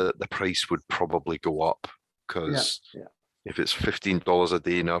accepted that the price would probably go up, because if it's $15 a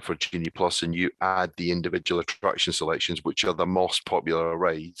day now for Genie Plus and you add the individual attraction selections, which are the most popular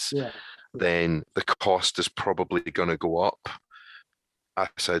rides, then the cost is probably going to go up. I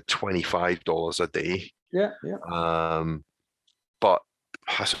said $25 a day. But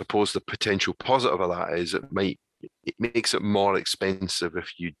I suppose the potential positive of that is it makes it more expensive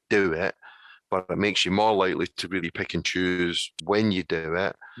if you do it, but it makes you more likely to really pick and choose when you do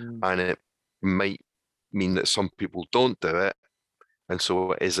it, and it might mean that some people don't do it, and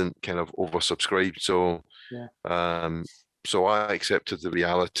so it isn't kind of oversubscribed. So so I accepted the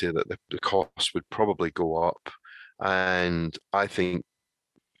reality that the cost would probably go up, and I think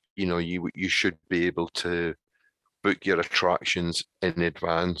you should be able to book your attractions in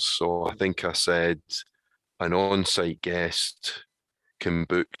advance. So I think I said an on-site guest can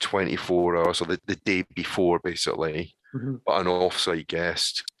book 24 hours, so the day before basically, but an off-site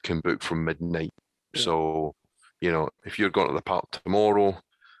guest can book from midnight. Yeah. So, if you're going to the park tomorrow,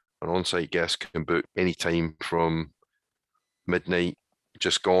 an on-site guest can book any time from midnight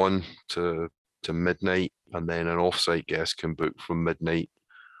just gone to midnight, and then an off-site guest can book from midnight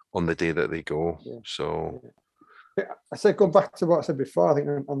on the day that they go. Yeah. So I said, going back to what I said before, I think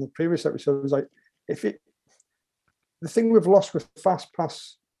on the previous episode, was like, the thing we've lost with Fast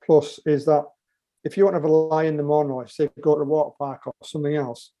Pass Plus is that if you want to have a lie in the morning, or say go to a water park or something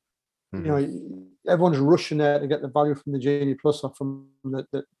else, everyone's rushing there to get the value from the Genie Plus or from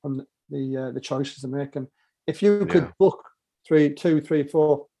the choices they're making. If you could book 2, 3,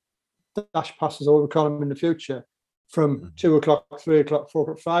 4 dash passes, or we call them in the future, from 2 o'clock, 3 o'clock, 4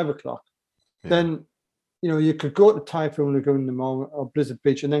 o'clock, 5 o'clock, then you could go to Typhoon Lagoon in the morning or Blizzard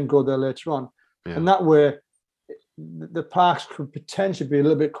Beach and then go there later on. And that way the parks could potentially be a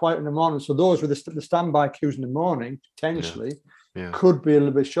little bit quiet in the morning. So those with the standby queues in the morning potentially could be a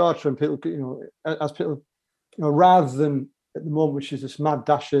little bit shorter, and people, as people, rather than at the moment, which is this mad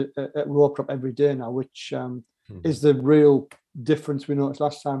dash at Rope Drop every day now, which is the real difference we noticed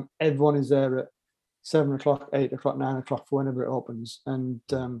last time. Everyone is there at 7 o'clock, 8 o'clock, 9 o'clock for whenever it opens, and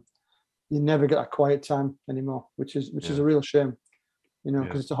you never get that quiet time anymore, which is a real shame,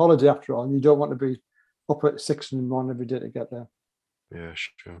 because it's a holiday after all, and you don't want to be up at 6 in the morning every day to get there. Yeah,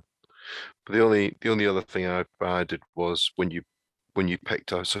 sure. But the only other thing I added was when you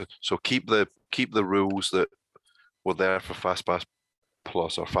picked us, so keep the rules that were there for FastPass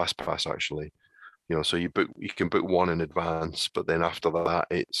Plus, or FastPass actually. So you can book one in advance, but then after that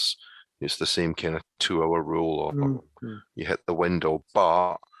it's the same kind of 2-hour rule, or you hit the window.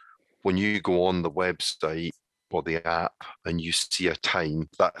 But when you go on the website or the app and you see a time,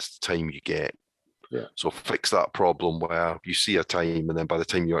 that's the time you get. Yeah. So fix that problem where you see a time, and then by the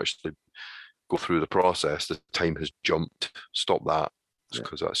time you actually go through the process, the time has jumped. Stop that,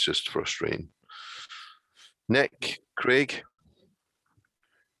 because that's just frustrating. Nick, Craig,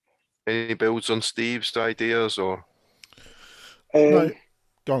 any builds on Steve's ideas, or? No,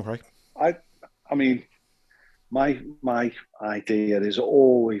 go on, Craig. I mean, my idea has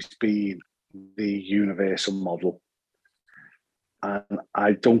always been the universal model. And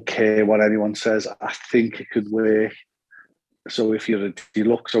I don't care what anyone says. I think it could work. So if you're a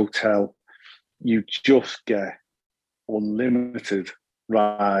deluxe hotel, you just get unlimited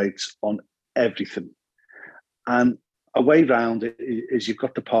rides on everything. And a way around it is you've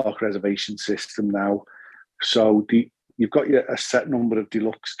got the park reservation system now. So you've got a set number of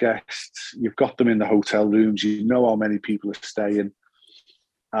deluxe guests. You've got them in the hotel rooms. You know how many people are staying.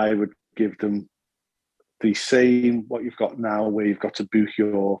 I would give them the same what you've got now, where you've got to book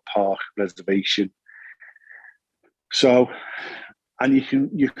your park reservation. So, and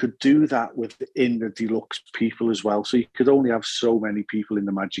you could do that within the deluxe people as well. So you could only have so many people in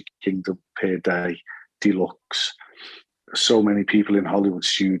the Magic Kingdom per day, deluxe. So many people in Hollywood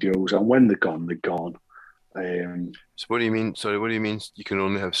Studios, and when they're gone, they're gone. So what do you mean? Sorry, what do you mean you can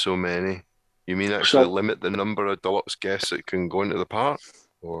only have so many? You mean actually limit the number of deluxe guests that can go into the park,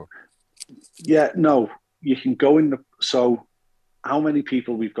 or? Yeah, no. You can go in so how many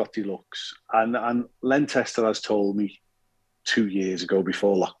people we've got deluxe, and Len Tester has told me 2 years ago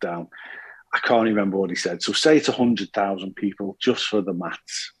before lockdown, I can't remember what he said. So say it's 100,000 people, just for the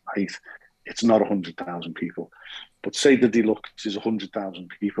maths, right? It's not 100,000 people, but say the deluxe is 100,000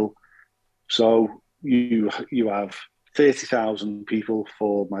 people. So you have 30,000 people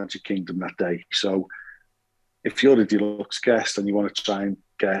for Magic Kingdom that day. So if you're a deluxe guest and you want to try and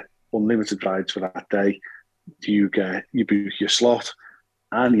get unlimited rides for that day, you book your slot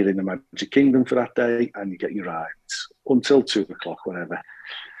and you're in the Magic Kingdom for that day, and you get your rides until 2 o'clock, whatever.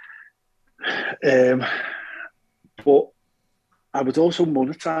 But I would also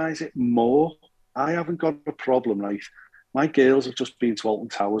monetize it more. I haven't got a problem, right? My girls have just been to Alton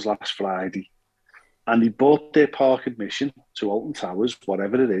Towers last Friday, and they bought their park admission to Alton Towers,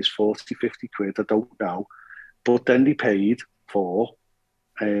 whatever it is, 40, 50 quid, I don't know. But then they paid for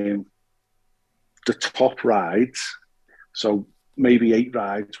the top rides, so maybe 8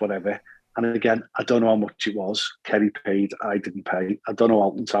 rides, whatever. And again, I don't know how much it was. Kerry paid, I didn't pay. I don't know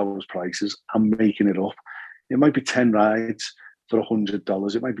Alton Towers prices. I'm making it up. It might be 10 rides for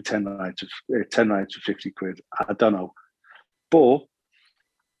 $100. It might be 10 rides for 50 quid. I don't know. But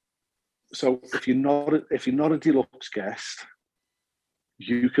so if you're not a deluxe guest,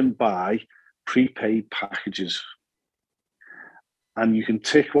 you can buy prepaid packages. and you can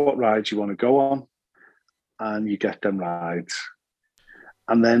tick what rides you want to go on, and you get them rides.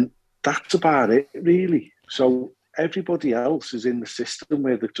 And then that's about it, really. So everybody else is in the system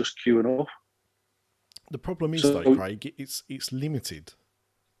where they're just queuing up. The problem is, though, Craig, it's limited.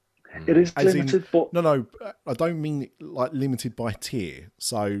 It is As limited, but no, I don't mean like limited by tier,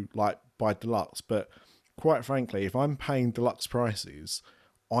 so like by deluxe. But quite frankly, if I'm paying deluxe prices,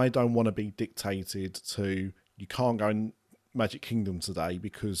 I don't want to be dictated to. You can't go in Magic Kingdom today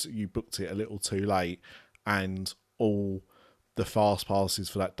because you booked it a little too late, and all the fast passes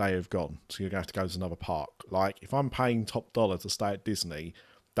for that day have gone. So you're going to have to go to another park. Like if I'm paying top dollar to stay at Disney,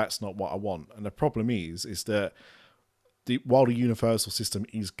 that's not what I want. And the problem is that while the Universal system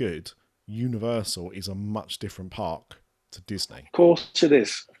is good, Universal is a much different park to Disney. Of course it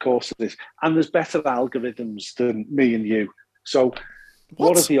is. Of course it is. And there's better algorithms than me and you. So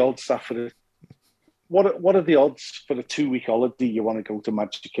what are the odds that for the what are the odds for a 2-week holiday you want to go to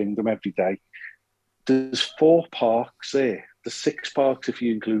Magic Kingdom every day? There's 4 parks there. There's 6 parks if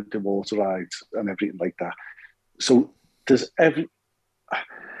you include the water rides and everything like that. So there's every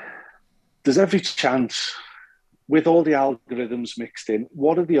chance. With all the algorithms mixed in,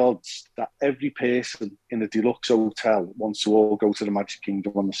 what are the odds that every person in a deluxe hotel wants to all go to the Magic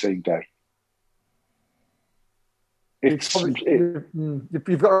Kingdom on the same day? You've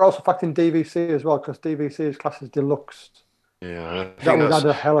got to also factor in DVC as well, because DVC is classed as deluxe. Yeah, that would add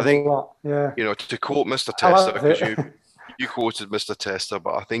a hell of a lot. Yeah, you know, to quote Mr. Tester, because you quoted Mr. Tester,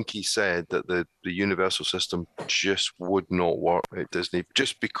 but I think he said that the Universal system just would not work at Disney,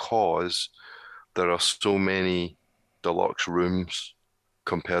 just because there are so many deluxe rooms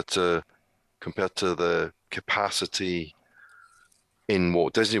compared to the capacity in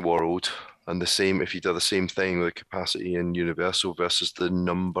Walt Disney World, and the same if you do the same thing with the capacity in Universal versus the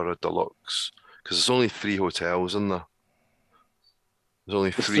number of deluxe, because there's only 3 hotels in there. There's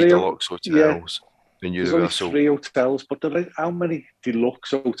only 3 deluxe hotels in Universal. There's only 3 hotels, but how many deluxe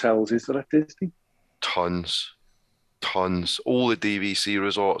hotels is there at Disney? Tons. All the DVC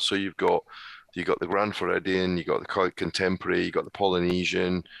resorts. So you got the Grand Floridian, you got the Contemporary, you got the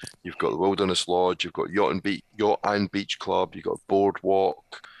Polynesian, you've got the Wilderness Lodge, you've got Yacht and Beach Club, you've got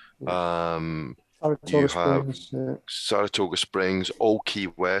Boardwalk, Saratoga Springs, all Key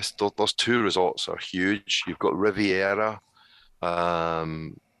West. Those 2 resorts are huge. You've got Riviera.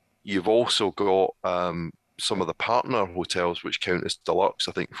 You've also got some of the partner hotels which count as deluxe.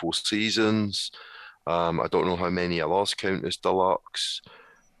 I think 4 Seasons. I don't know how many others count as deluxe.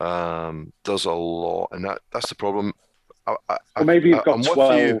 There's a lot, and that's the problem. Maybe you've got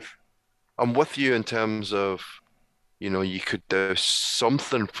 12. I'm with you in terms of, you know, you could do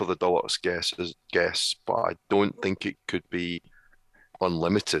something for the deluxe guests, but I don't think it could be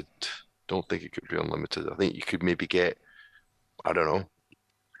unlimited. I think you could maybe get, I don't know.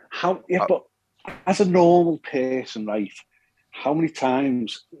 But as a normal person, right? How many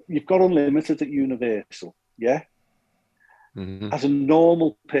times you've got unlimited at Universal? Yeah. Mm-hmm. As a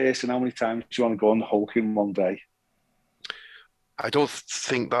normal person, how many times do you want to go on the Hulk in one day? I don't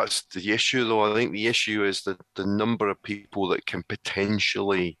think that's the issue, though. I think the issue is the number of people that can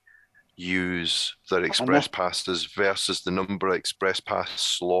potentially use their express passes versus the number of express pass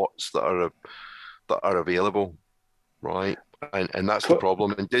slots that are available, right? And that's the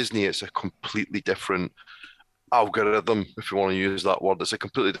problem. In Disney, it's a completely different algorithm, if you want to use that word. It's a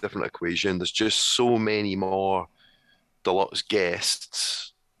completely different equation. There's just so many more deluxe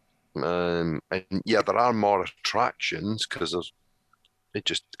guests, and yeah, there are more attractions because it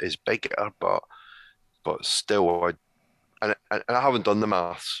just is bigger, but still, I haven't done the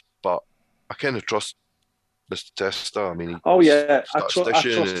maths, but I kind of trust Mr. Tester. I mean, I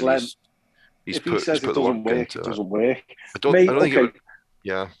trust Len. If he says it doesn't work, it doesn't work. I don't think it would,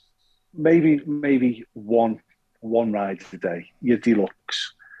 yeah. Maybe one ride a day, your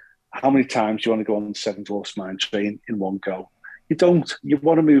deluxe. How many times do you want to go on the 7-horse mine train in one go? You don't. You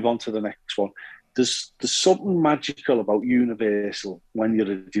want to move on to the next one. There's something magical about Universal when you're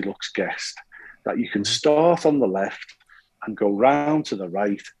a deluxe guest, that you can start on the left and go round to the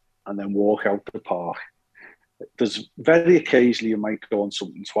right and then walk out the park. There's very occasionally you might go on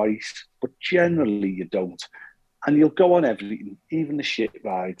something twice, but generally you don't. And you'll go on everything, even the shit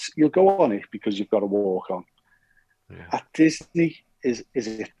rides. You'll go on it because you've got to walk on. Yeah. At Disney, is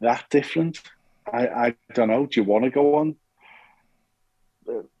it that different? I don't know. Do you want to go on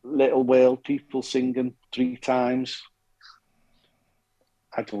Little World, people singing 3 times?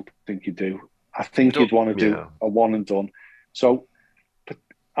 I don't think you do. I think you'd want to do a one and done. So, but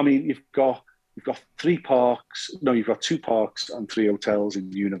I mean, you've got 3 parks. No, you've got 2 parks and 3 hotels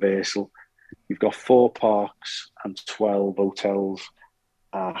in Universal. You've got 4 parks and 12 hotels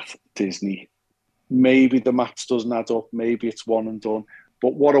at Disney. Maybe the maths doesn't add up. Maybe it's one and done.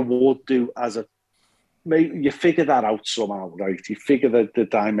 But what I would do maybe you figure that out somehow, right? You figure the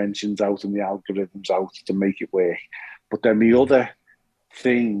dimensions out and the algorithms out to make it work. But then the other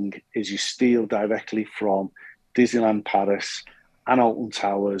thing is you steal directly from Disneyland Paris and Alton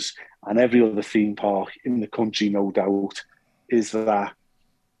Towers and every other theme park in the country, no doubt, is that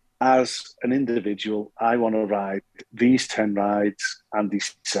as an individual, I want to ride these 10 rides and they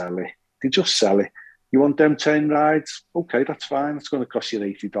sell it. They just sell it. You want them 10 rides? Okay, that's fine. It's going to cost you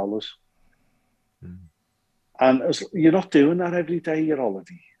 $80. And you're not doing that every day your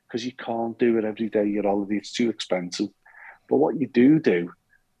holiday because you can't do it every day your holiday. It's too expensive. But what you do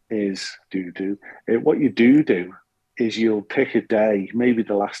is you'll pick a day, maybe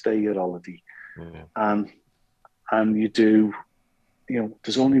the last day of your holiday, and you do.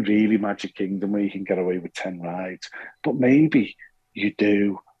 There's only really Magic Kingdom where you can get away with 10 rides, but maybe you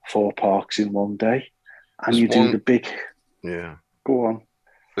do 4 parks in one day, and do the big. Yeah. Go on.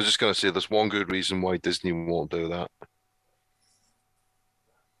 I was just going to say, there's one good reason why Disney won't do that.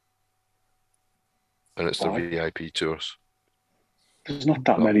 And it's the VIP tours. There's not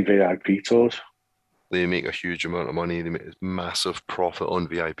that many VIP tours. They make a huge amount of money. They make a massive profit on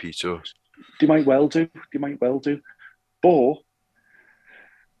VIP tours. They might well do. But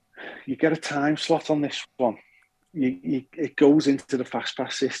you get a time slot on this one. It goes into the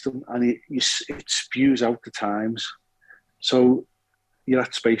FastPass system and it spews out the times. So you're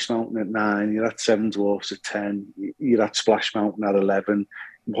at Space Mountain at 9, you're at Seven Dwarfs at 10, you're at Splash Mountain at 11,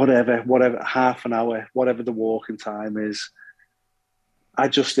 whatever, half an hour, whatever the walking time is. I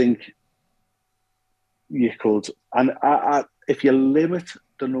just think you could, and if you limit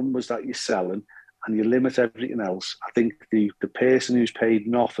the numbers that you're selling and you limit everything else, I think the person who's paid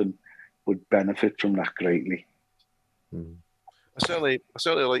nothing would benefit from that greatly. I certainly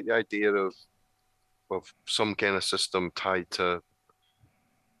like the idea of some kind of system tied to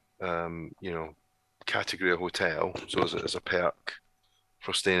category of hotel. So as a perk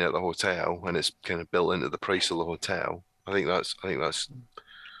for staying at the hotel, and it's kind of built into the price of the hotel. I think that's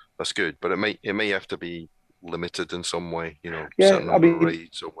good, but it may have to be limited in some way. Certain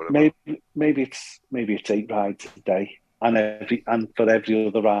rides or whatever. Maybe it's 8 rides a day, and for every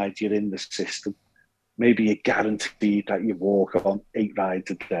other ride you're in the system. Maybe you're guaranteed that you walk on 8 rides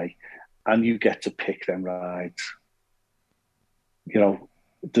a day, and you get to pick them rides.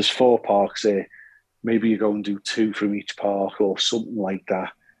 There's 4 parks there. Maybe you go and do 2 from each park or something like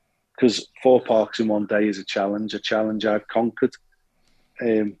that. Because 4 parks in one day is a challenge I've conquered.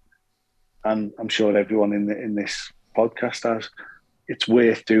 And I'm sure everyone in this podcast has. It's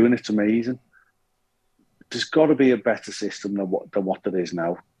worth doing. It's amazing. There's got to be a better system than what there is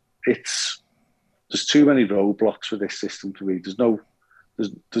now. There's too many roadblocks for this system to be. There's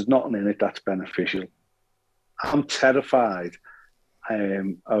nothing in it that's beneficial. I'm terrified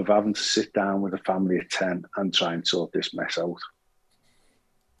of having to sit down with a family of 10 and try and sort this mess out.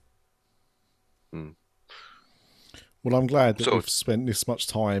 Well, I'm glad that we've spent this much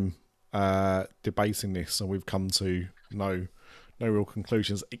time debating this and we've come to no real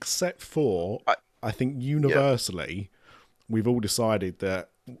conclusions, except for I think universally we've all decided that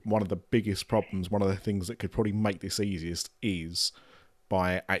one of the biggest problems, one of the things that could probably make this easiest is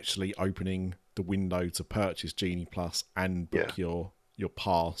by actually opening the window to purchase Genie Plus and book your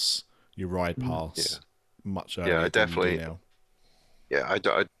pass, your ride pass much earlier. Yeah, definitely. Now. Yeah, I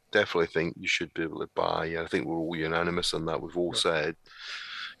definitely think you should be able to buy. I think we're all unanimous on that. We've all said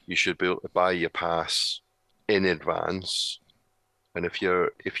you should be able to buy your pass in advance. And if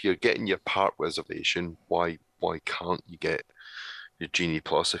you're getting your park reservation, why can't you get your Genie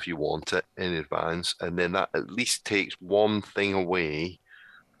Plus if you want it in advance? And then that at least takes one thing away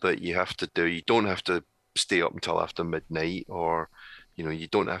that you have to do. You don't have to stay up until after midnight, or you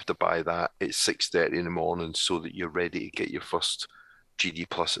don't have to buy that at 6:30 in the morning so that you're ready to get your first Genie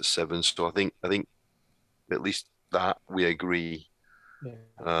Plus at 7. So I think at least that we agree.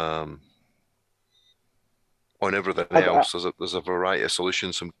 On everything else, there's a variety of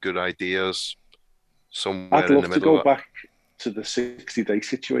solutions, some good ideas somewhere in the middle. I'd love to go back to the 60-day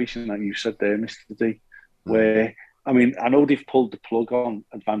situation that you said there, Mr. D, where, I know they've pulled the plug on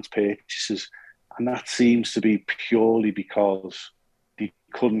advanced purchases, and that seems to be purely because they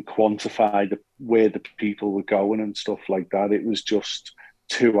couldn't quantify where the people were going and stuff like that. It was just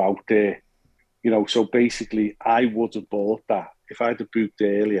too out there. So basically, I would have bought that. If I'd have booked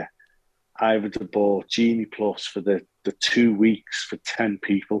earlier, I would have bought Genie Plus for the 2 weeks for 10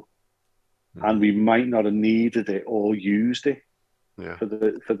 people. And we might not have needed it or used it. Yeah.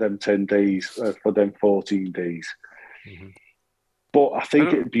 for them 10 days, for them 14 days. Mm-hmm. But I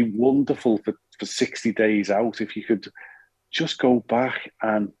think it'd be wonderful for 60 days out if you could just go back,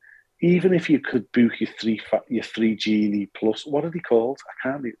 and even if you could book your three Genie Plus, what are they called?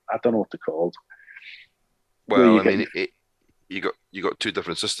 I don't know what they're called. Well, I mean, you got two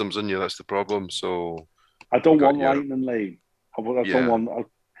different systems in you. That's the problem. So I don't want Lightning Lane. I don't want.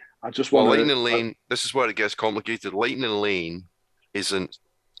 I just want. Lightning Lane. This is where it gets complicated. Lightning Lane is the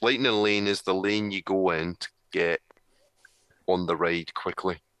lane you go in to get on the ride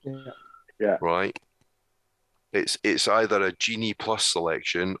quickly. Yeah. Right. It's either a Genie Plus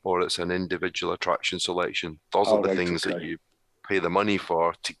selection or it's an individual attraction selection. Those are the things that you pay the money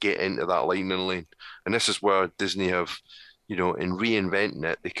for to get into that Lightning Lane. And this is where Disney have, in reinventing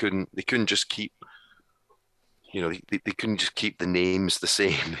it, they couldn't just keep, they couldn't just keep the names the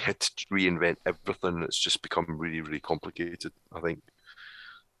same. They had to reinvent everything. It's just become really, really complicated, I think.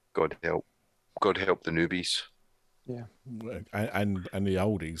 God help the newbies. Yeah, and the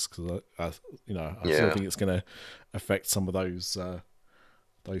oldies, because I still think it's going to affect some of those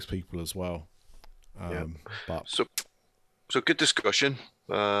people as well. But so good discussion.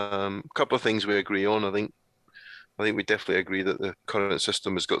 A couple of things we agree on. I think we definitely agree that the current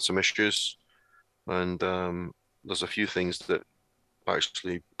system has got some issues, and there's a few things that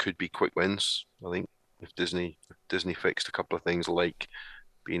actually could be quick wins. I think if Disney fixed a couple of things like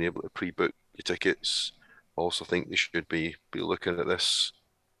being able to pre-book your tickets. I also think they should be looking at this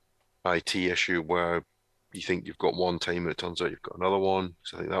IT issue where you think you've got one time and it turns out you've got another one.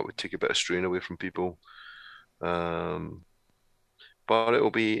 So I think that would take a bit of strain away from people. But it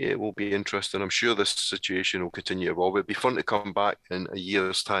will be interesting. I'm sure this situation will continue to evolve. It'd be fun to come back in a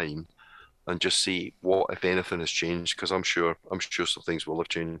year's time and just see what, if anything, has changed. Because I'm sure some things will have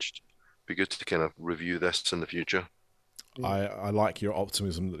changed. It'd be good to kind of review this in the future. I like your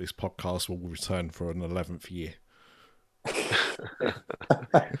optimism that this podcast will return for an 11th year.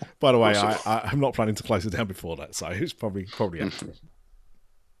 By the way, I'm not planning to close it down before that, so it's probably accurate.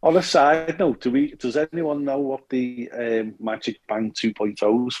 On a side note, does anyone know what the Magic Band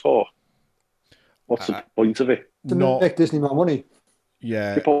 2.0 is for? What's the point of it? To make Disney more money.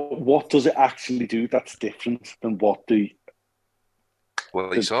 Yeah. But what does it actually do that's different than what the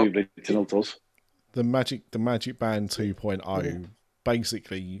original does? The Magic Band 2.0,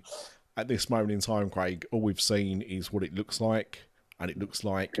 basically, at this moment in time, Craig, all we've seen is what it looks like, and it looks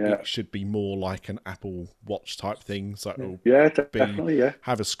like it should be more like an Apple Watch type thing. So it'll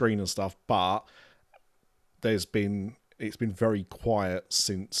have a screen and stuff, but it's been very quiet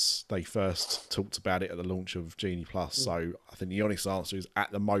since they first talked about it at the launch of Genie Plus. So I think the honest answer is,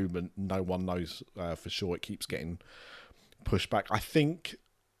 at the moment, no one knows for sure. It keeps getting pushed back.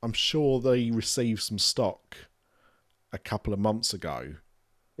 I'm sure they received some stock a couple of months ago.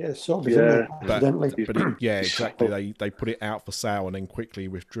 Yeah, accidentally. Exactly. They put it out for sale and then quickly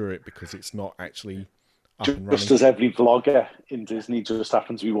withdrew it because it's not actually up and running. Just as every vlogger in Disney just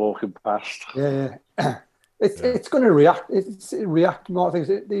happens to be walking past. Yeah. It's going to react. It's react more things.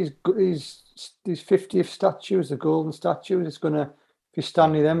 These 50th statues, the golden statues. It's going to, if you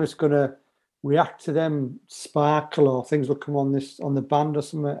stand near them, it's going to react to them, sparkle, or things will come on the band or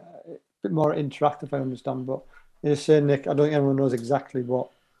something. A bit more interactive, I understand. But in a saying, Nick, I don't think anyone knows exactly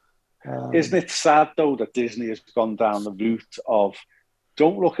what. Isn't it sad though that Disney has gone down the route of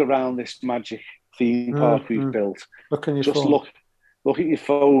don't look around this magic theme park we've built. Look on your Just phone. Look at your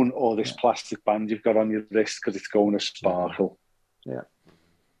phone or this plastic band you've got on your wrist because it's going to sparkle. Yeah.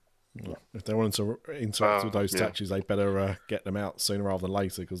 If they want to interact with those statues, they better get them out sooner rather than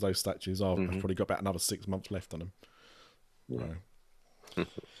later, because those statues have probably got about another 6 months left on them. Yeah.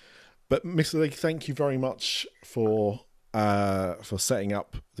 But Mr. Lee, thank you very much for setting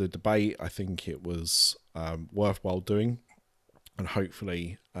up the debate. I think it was worthwhile doing, and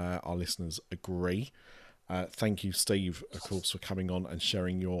hopefully our listeners agree. Thank you, Steve, of course, for coming on and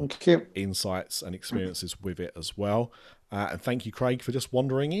sharing your insights and experiences with it as well. And thank you, Craig, for just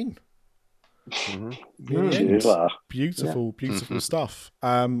wandering in. Beautiful stuff.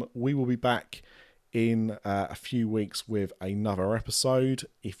 We will be back in a few weeks with another episode.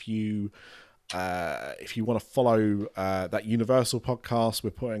 If you want to follow that Universal podcast, we're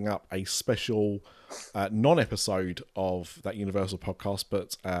putting up a special non-episode of that Universal podcast,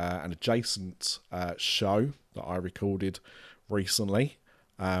 but an adjacent show that I recorded recently,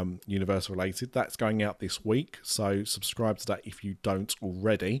 Universal related. That's going out this week, so subscribe to that if you don't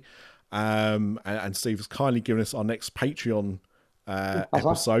already. And Steve has kindly given us our next Patreon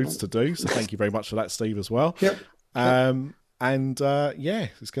episodes to do, so thank you very much for that, Steve, as well. Yep. And yeah,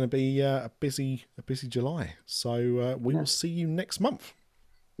 it's going to be a busy July. So we will see you next month.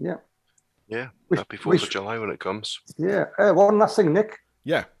 Yeah. Yeah. Happy 4th of July when it comes. Yeah. One last thing, Nick.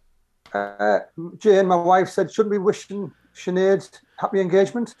 Yeah. Jane, my wife, said, shouldn't we wishing Sinead happy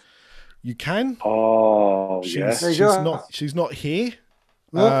engagement? You can. Oh, She's not here,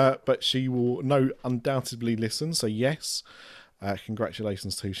 No. but she will undoubtedly listen. So yes,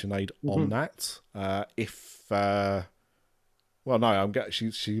 congratulations to Sinead on that. Well, no,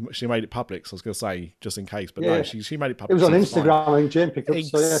 she made it public. So I was going to say just in case, but no, she made it public. It was on so Instagram. I think Jane picked up.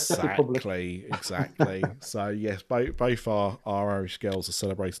 So yeah, it's definitely public. Exactly. So yes, both our Irish girls are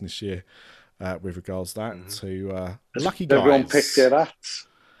celebrating this year with regards to that. To lucky guys. Everyone picked their hats.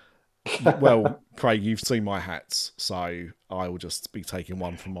 Well, Craig, you've seen my hats, so I will just be taking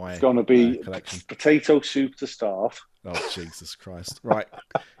one from my It's going to be collection. Potato soup to start. Oh, Jesus Christ. Right.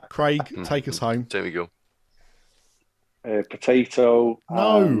 Craig, take us home. There we go. Potato.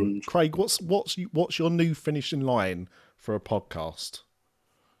 No, Craig, what's your new finishing line for a podcast?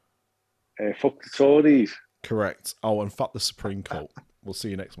 Fuck the Tories. Correct. Oh, and fuck the Supreme Court. We'll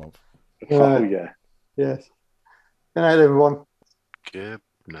see you next month. Oh, yeah. Yes. Good night, everyone. Good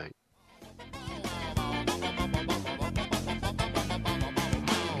night.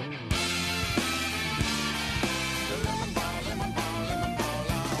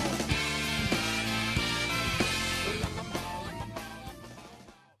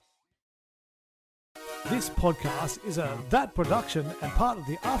 This podcast is a That production and part of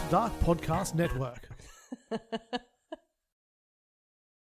the After Dark Podcast Network.